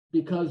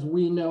because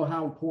we know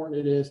how important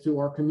it is to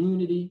our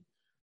community,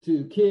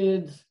 to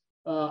kids.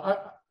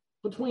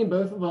 Between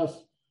both of us,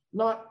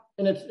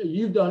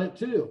 you've done it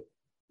too.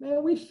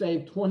 Man, we've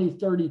saved 20,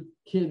 30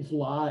 kids'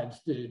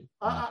 lives, dude.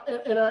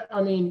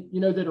 I mean,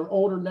 that are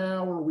older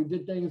now, or we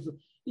did things,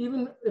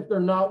 even if they're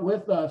not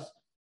with us,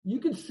 you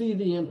can see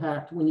the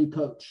impact when you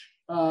coach.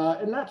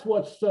 And that's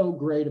what's so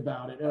great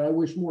about it. And I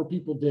wish more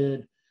people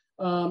did.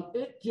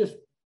 It just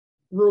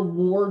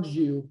rewards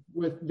you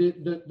with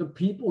the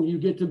people you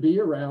get to be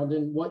around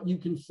and what you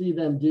can see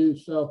them do.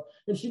 So,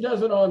 and she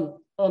does it on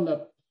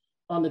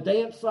the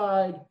dance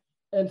side.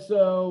 And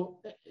so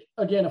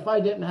again, if I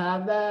didn't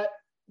have that,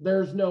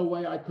 there's no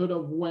way I could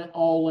have went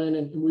all in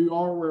and we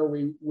are where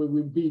we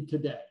would be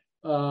today.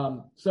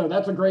 So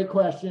that's a great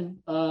question.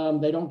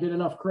 They don't get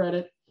enough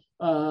credit.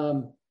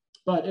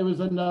 But it was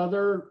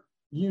another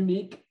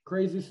unique,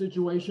 crazy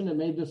situation that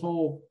made this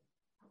whole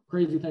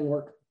crazy thing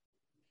work.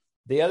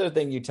 The other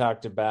thing you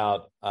talked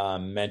about,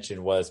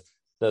 mentioned, was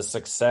the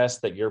success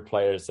that your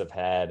players have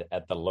had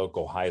at the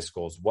local high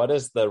schools. What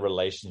is the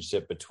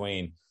relationship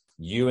between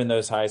you and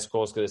those high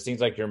schools? Because it seems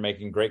like you're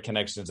making great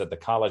connections at the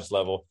college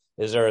level.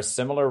 Is there a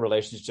similar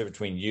relationship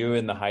between you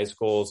and the high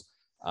schools?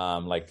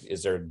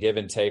 Is there a give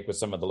and take with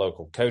some of the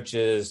local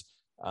coaches?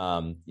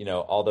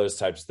 All those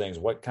types of things.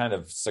 What kind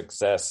of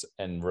success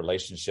and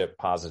relationship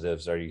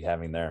positives are you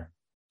having there?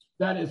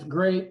 That is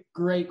great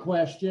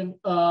question.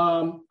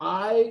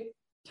 I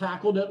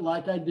tackled it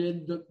like I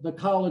did the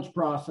college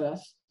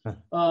process.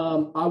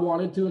 I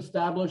wanted to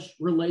establish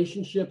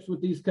relationships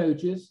with these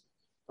coaches.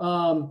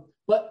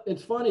 But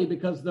it's funny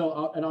because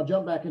and I'll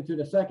jump back into it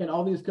in a second,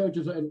 all these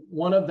coaches, and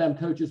one of them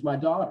coaches my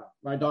daughter.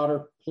 My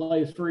daughter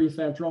plays for East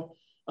Central.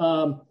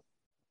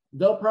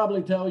 They'll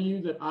probably tell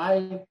you that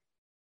I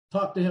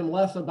talk to him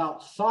less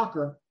about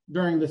soccer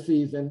during the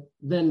season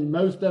than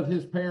most of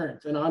his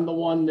parents. And I'm the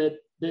one that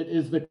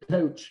is the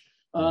coach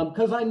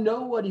because I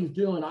know what he's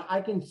doing.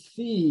 I can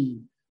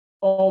see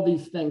all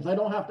these things. I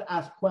don't have to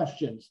ask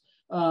questions.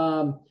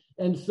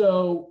 And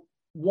so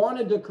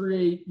wanted to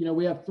create,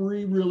 we have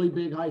 3 really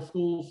big high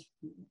schools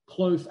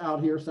close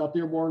out here, South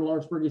Dearborn,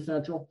 Lawrenceburg, East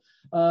Central.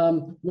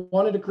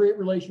 Wanted to create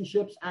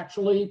relationships.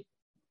 Actually,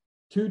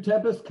 2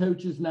 Tempest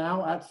coaches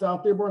now at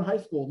South Dearborn High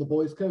School. The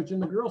boys coach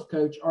and the girls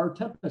coach are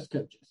Tempest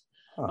coaches.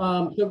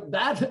 So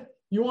that,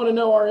 you want to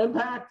know our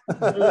impact?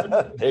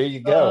 There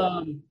you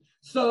go.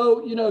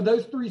 So,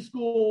 those 3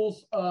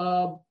 schools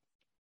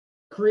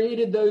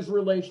created those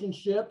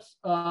relationships.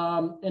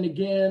 And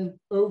again,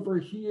 over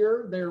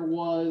here, there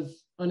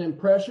was an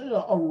impression,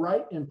 a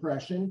right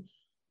impression,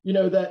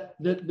 that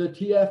the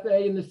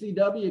TFA and the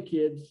CW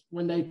kids,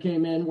 when they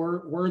came in,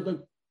 were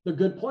the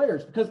good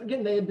players, because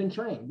again, they had been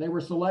trained. They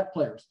were select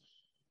players.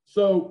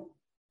 So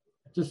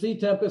to see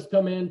Tempest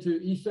come into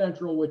East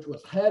Central, which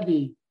was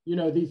heavy,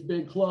 these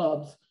big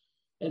clubs,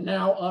 and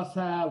now us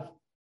have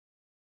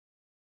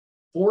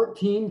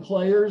 14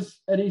 players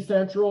at East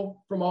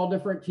Central from all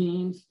different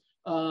teams,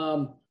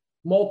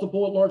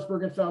 multiple at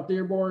Lawrenceburg and South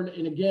Dearborn.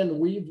 And again,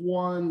 we've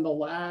won the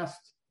last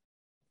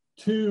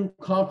 2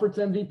 conference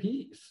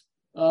MVPs,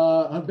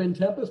 have been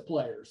Tempest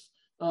players.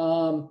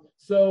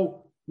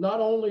 So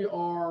not only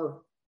are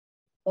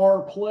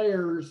our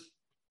players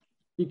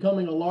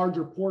becoming a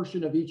larger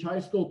portion of each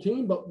high school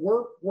team, but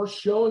we're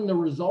showing the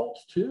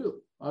results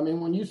too. I mean,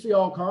 when you see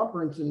all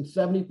conference and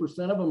 70%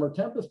 of them are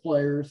Tempest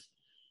players,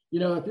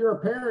 if you're a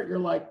parent, you're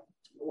like,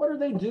 what are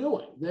they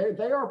doing?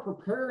 They are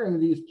preparing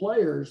these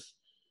players.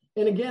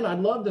 And again, I'd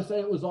love to say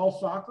it was all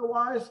soccer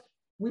wise.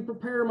 We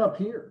prepare them up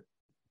here.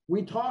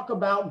 We talk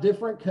about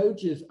different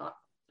coaches.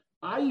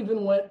 I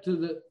even went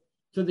to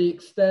the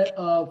extent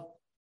of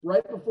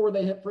right before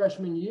they hit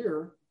freshman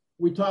year,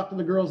 we talked to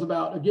the girls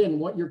about, again,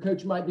 what your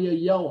coach might be a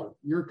yeller.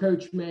 Your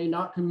coach may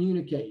not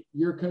communicate.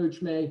 Your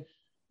coach may.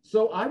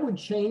 So I would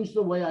change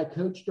the way I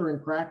coach during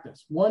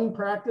practice. One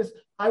practice,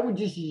 I would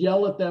just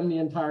yell at them the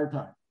entire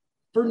time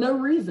for no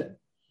reason.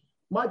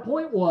 My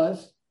point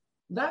was,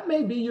 that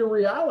may be your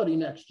reality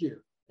next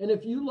year. And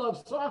if you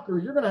love soccer,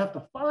 you're going to have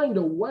to find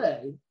a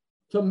way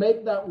to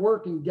make that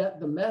work and get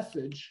the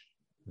message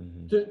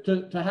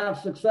to have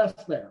success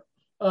there.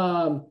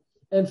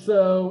 And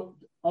so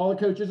all the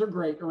coaches are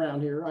great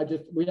around here.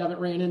 We haven't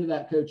ran into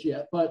that coach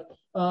yet, but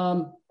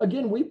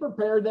again, we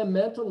prepare them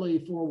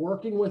mentally for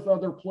working with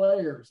other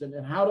players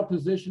and how to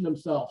position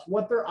themselves,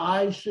 what their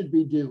eyes should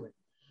be doing.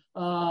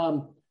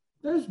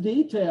 Those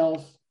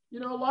details,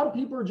 a lot of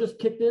people are just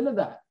kicked into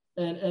that,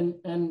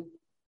 and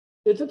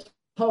it's a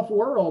tough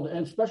world,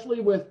 and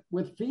especially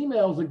with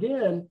females,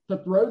 again, to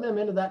throw them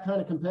into that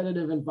kind of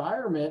competitive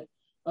environment.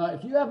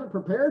 If you haven't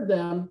prepared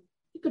them,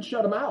 you could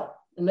shut them out.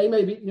 And they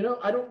may be,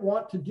 I don't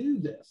want to do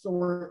this,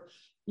 or,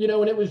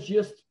 and it was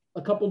just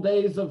a couple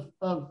days of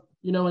a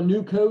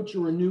new coach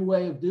or a new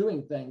way of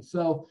doing things.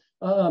 So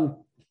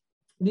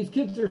these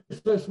kids are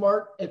so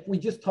smart. If we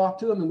just talk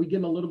to them and we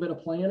give them a little bit of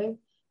planning,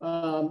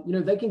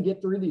 they can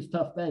get through these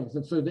tough things.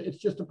 And so it's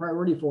just a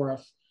priority for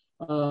us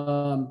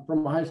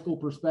from a high school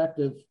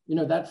perspective.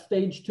 That's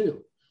stage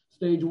 2.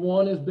 Stage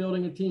 1 is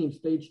building a team.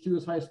 Stage 2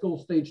 is high school.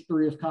 Stage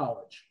 3 is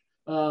college.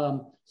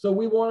 So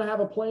we want to have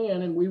a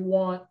plan, and we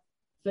want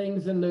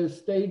things in those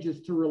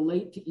stages to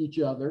relate to each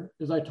other,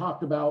 as I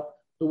talked about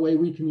the way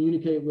we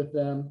communicate with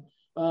them,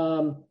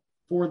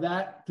 for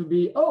that to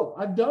be,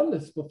 I've done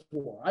this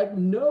before. I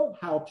know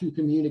how to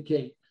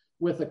communicate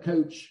with a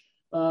coach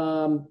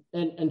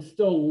and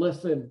still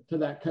listen to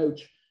that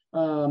coach.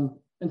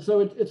 And so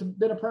it's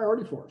been a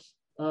priority for us.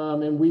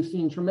 And we've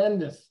seen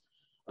tremendous,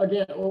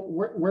 again,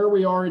 where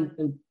we are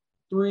in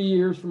 3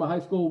 years from a high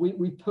school,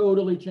 we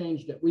totally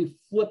changed it. We've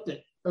flipped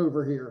it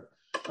over here.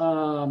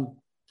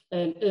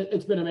 And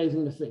it's been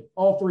amazing to see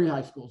all 3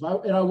 high schools.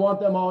 I want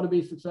them all to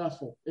be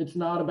successful. It's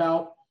not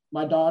about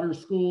my daughter's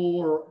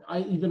school, or I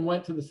even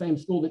went to the same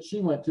school that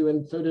she went to,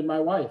 and so did my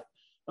wife.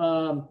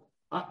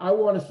 I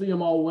want to see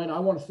them all win. I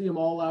want to see them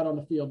all out on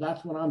the field.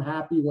 That's when I'm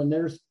happy, when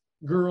there's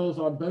girls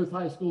on both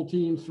high school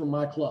teams from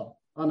my club.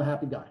 I'm a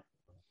happy guy.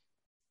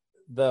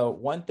 The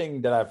one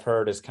thing that I've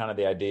heard is kind of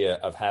the idea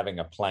of having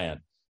a plan.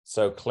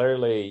 So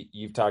clearly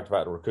you've talked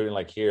about recruiting,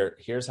 like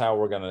here's how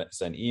we're going to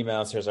send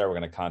emails. Here's how we're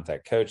going to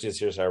contact coaches.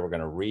 Here's how we're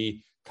going to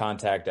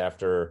re-contact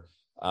after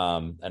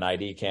an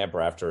ID camp or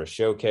after a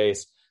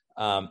showcase.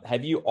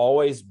 Have you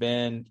always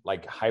been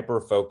like hyper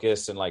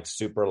focused and like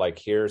super, like,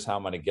 here's how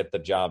I'm going to get the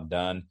job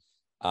done?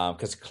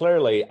 Because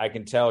clearly I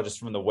can tell just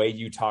from the way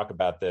you talk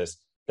about this,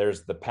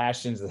 there's the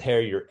passions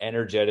there. You're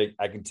energetic.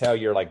 I can tell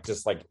you're like,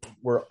 just like,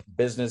 we're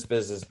business.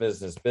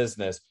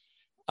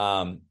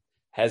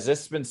 Has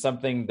this been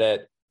something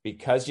that,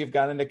 because you've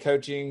gotten into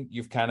coaching,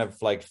 you've kind of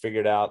like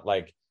figured out,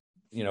 like,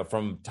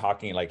 from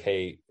talking like,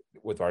 hey,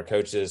 with our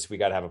coaches, we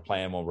got to have a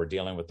plan when we're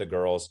dealing with the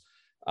girls.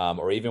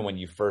 Or even when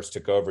you first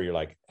took over, you're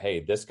like,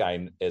 hey, this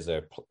guy is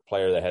a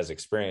player that has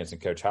experience,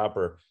 and Coach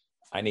Hopper,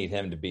 I need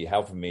him to be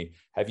helping me.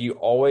 Have you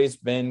always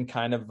been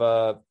kind of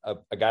a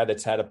guy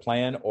that's had a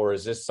plan, or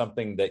is this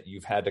something that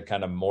you've had to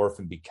kind of morph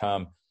and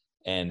become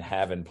and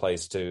have in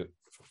place to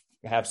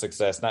have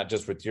success, not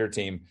just with your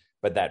team,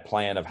 but that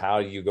plan of how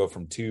you go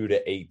from 2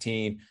 to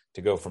 18,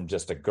 to go from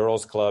just a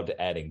girls club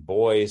to adding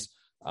boys,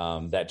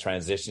 that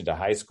transition to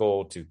high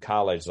school to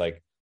college?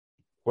 Like,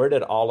 where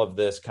did all of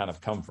this kind of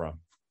come from?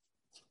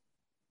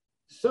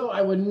 So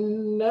I would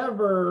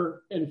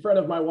never, in front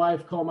of my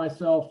wife, call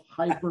myself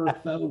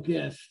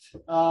hyper-focused.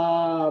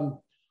 I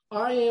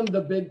am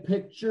the big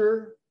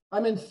picture.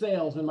 I'm in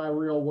sales in my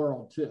real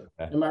world too.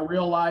 Okay. In my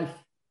real life,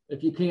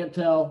 if you can't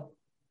tell,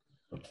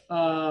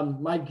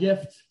 my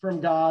gift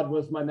from God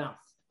was my mouth.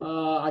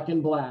 I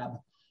can blab.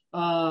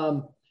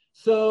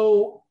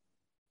 So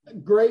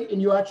great.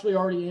 And you actually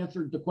already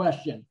answered the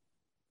question.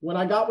 When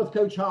I got with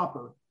Coach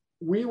Hopper,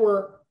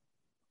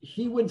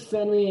 he would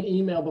send me an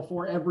email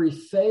before every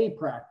say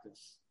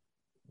practice,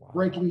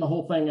 breaking the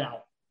whole thing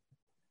out.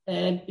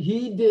 And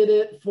he did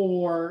it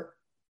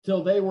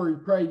till they were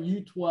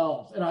probably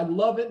U12s. And I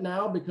love it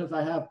now because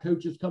I have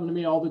coaches come to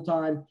me all the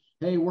time.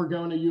 Hey, we're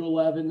going to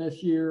U11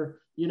 this year,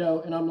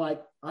 and I'm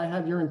like, I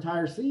have your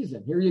entire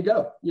season. Here you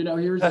go.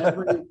 Here's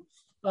every,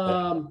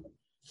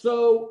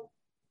 so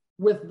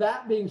with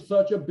that being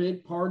such a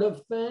big part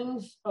of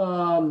things,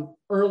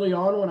 early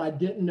on when I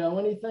didn't know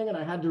anything and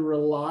I had to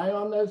rely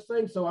on those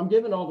things. So I'm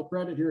giving all the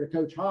credit here to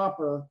Coach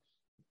Hopper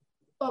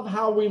of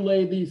how we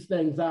lay these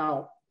things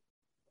out.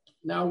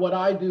 Now, what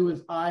I do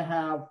is I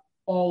have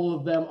all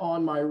of them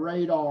on my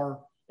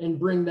radar and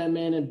bring them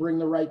in and bring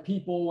the right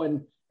people.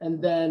 And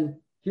then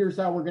here's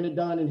how we're going to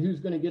done and who's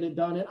going to get it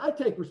done. And I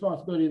take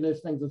responsibility of those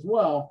things as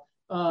well.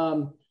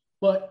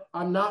 But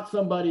I'm not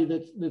somebody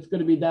that's going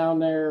to be down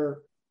there,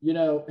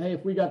 hey,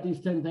 if we got these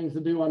 10 things to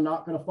do, I'm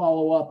not going to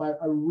follow up. I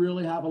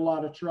really have a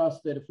lot of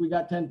trust that if we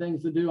got 10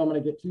 things to do, I'm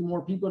going to get 2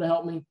 more people to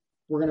help me.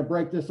 We're going to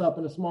break this up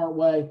in a smart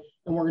way,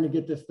 and we're going to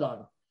get this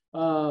done.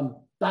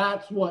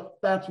 That's what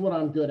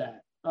I'm good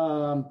at,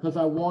 because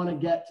I want to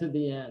get to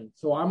the end.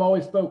 So I'm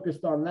always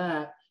focused on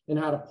that and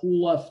how to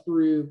pull us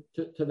through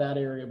to that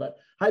area. But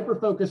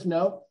hyper-focused,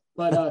 no.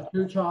 But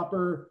Coach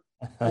Hopper,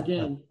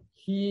 again,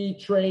 he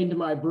trained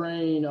my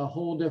brain a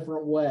whole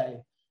different way.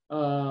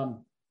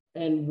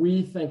 And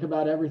we think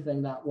about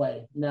everything that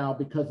way now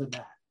because of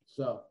that.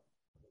 So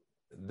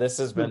this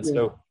has been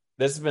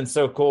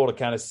so cool to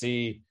kind of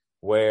see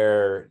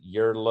where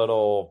your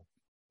little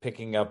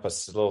picking up a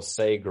little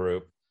say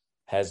group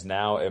has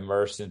now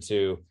immersed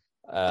into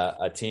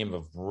a team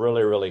of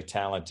really, really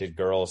talented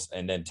girls,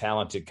 and then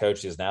talented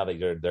coaches now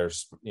that they're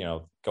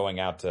going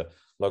out to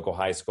local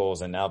high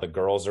schools, and now the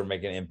girls are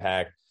making an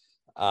impact.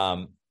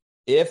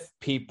 If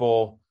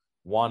people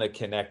want to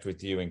connect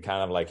with you and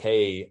kind of like,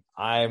 hey,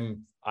 I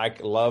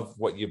love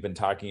what you've been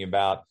talking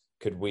about.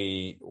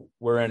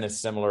 We're in a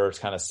similar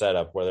kind of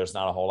setup where there's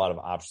not a whole lot of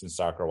options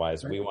soccer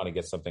wise. Right. We want to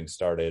get something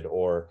started,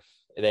 or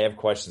they have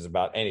questions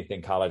about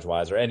anything college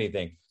wise or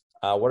anything.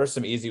 What are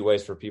some easy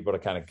ways for people to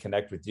kind of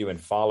connect with you and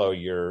follow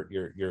your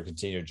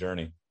continued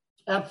journey?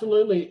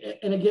 Absolutely.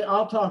 And again,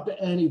 I'll talk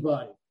to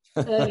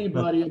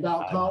anybody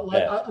about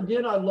college.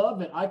 Again, I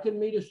love it. I could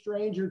meet a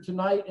stranger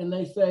tonight and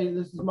they say,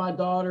 this is my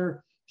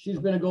daughter. She's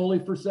been a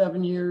goalie for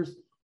 7 years.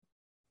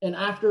 And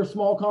after a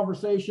small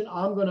conversation,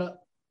 I'm going to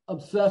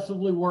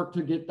obsessively work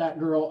to get that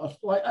girl.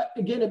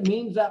 Again, it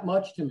means that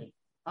much to me.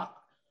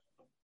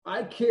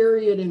 I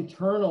carry it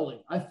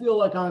internally. I feel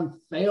like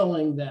I'm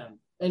failing them.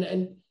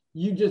 And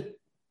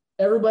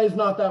everybody's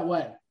not that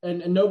way.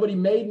 And nobody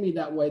made me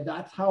that way.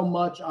 That's how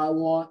much I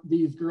want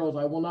these girls.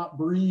 I will not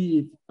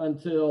breathe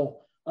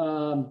until,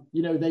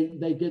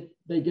 they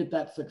get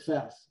that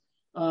success.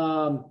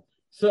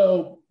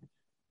 So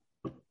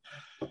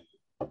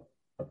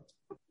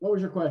what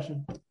was your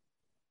question?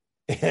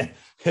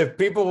 If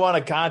people want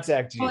to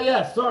contact you. Oh,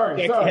 yeah.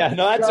 Sorry. Yeah,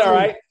 no, that's all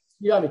right.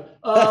 You got me.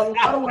 A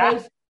lot of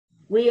ways.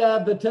 We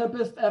have the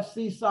Tempest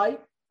FC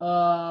site,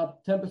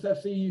 Tempest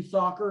FC Youth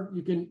Soccer.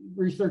 You can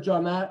research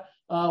on that.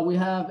 We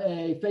have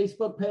a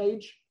Facebook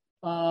page.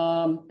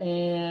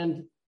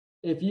 And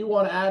if you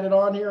want to add it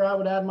on here, I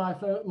would add my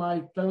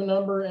phone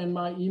number and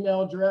my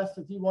email address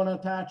if you want to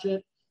attach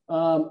it.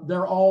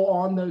 They're all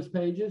on those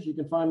pages. You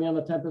can find me on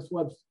the Tempest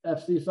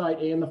FC site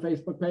and the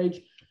Facebook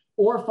page.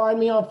 Or find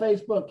me on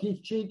Facebook,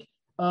 Keith Cheek.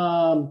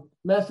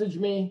 Message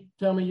me,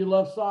 tell me you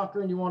love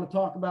soccer and you want to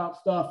talk about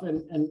stuff,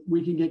 and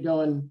we can get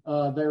going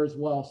there as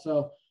well.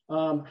 So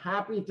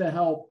happy to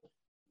help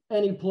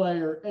any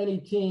player, any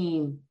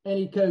team,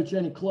 any coach,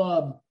 any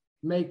club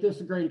make this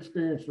a great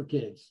experience for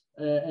kids.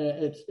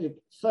 It's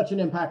such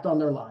an impact on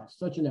their lives,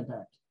 such an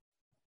impact.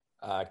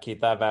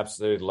 Keith, I've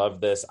absolutely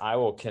loved this. I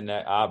will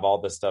connect. I have all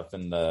this stuff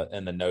in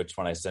the notes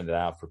when I send it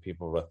out for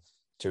people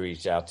to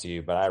reach out to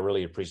you, but I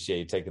really appreciate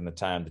you taking the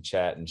time to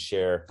chat and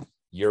share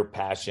your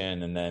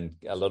passion and then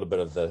a little bit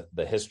of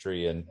the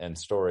history and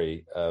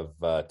story of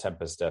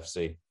Tempest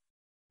FC.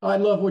 I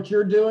love what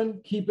you're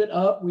doing. Keep it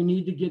up. We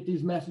need to get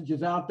these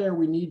messages out there.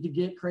 We need to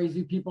get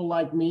crazy people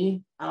like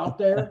me out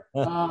there.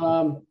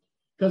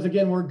 Because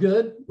again, we're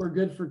good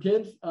for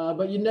kids,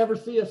 but you never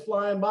see us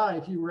flying by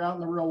if you were out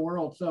in the real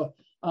world. So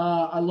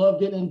I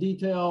love getting in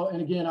detail.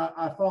 And again,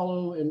 I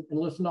follow and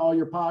listen to all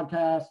your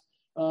podcasts.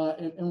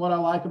 And what I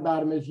like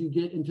about them is you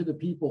get into the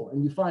people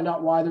and you find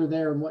out why they're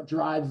there and what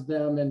drives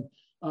them. And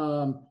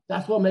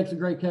that's what makes a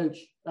great coach.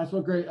 That's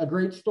what a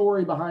great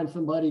story behind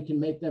somebody can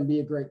make them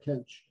be a great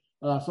coach.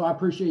 So I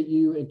appreciate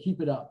you and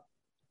keep it up.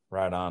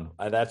 Right on.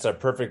 That's a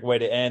perfect way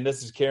to end.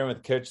 This is Karen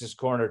with Coach's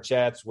Corner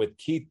Chats with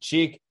Keith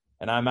Cheek,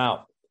 and I'm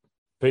out.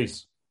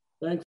 Peace.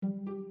 Thanks.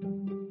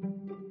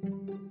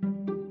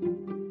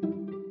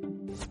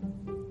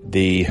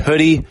 The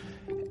hoodie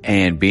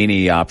and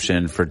beanie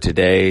option for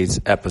today's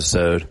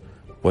episode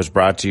was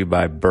brought to you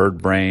by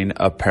Birdbrain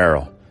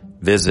Apparel.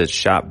 Visit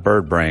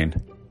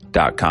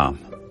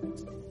shopbirdbrain.com.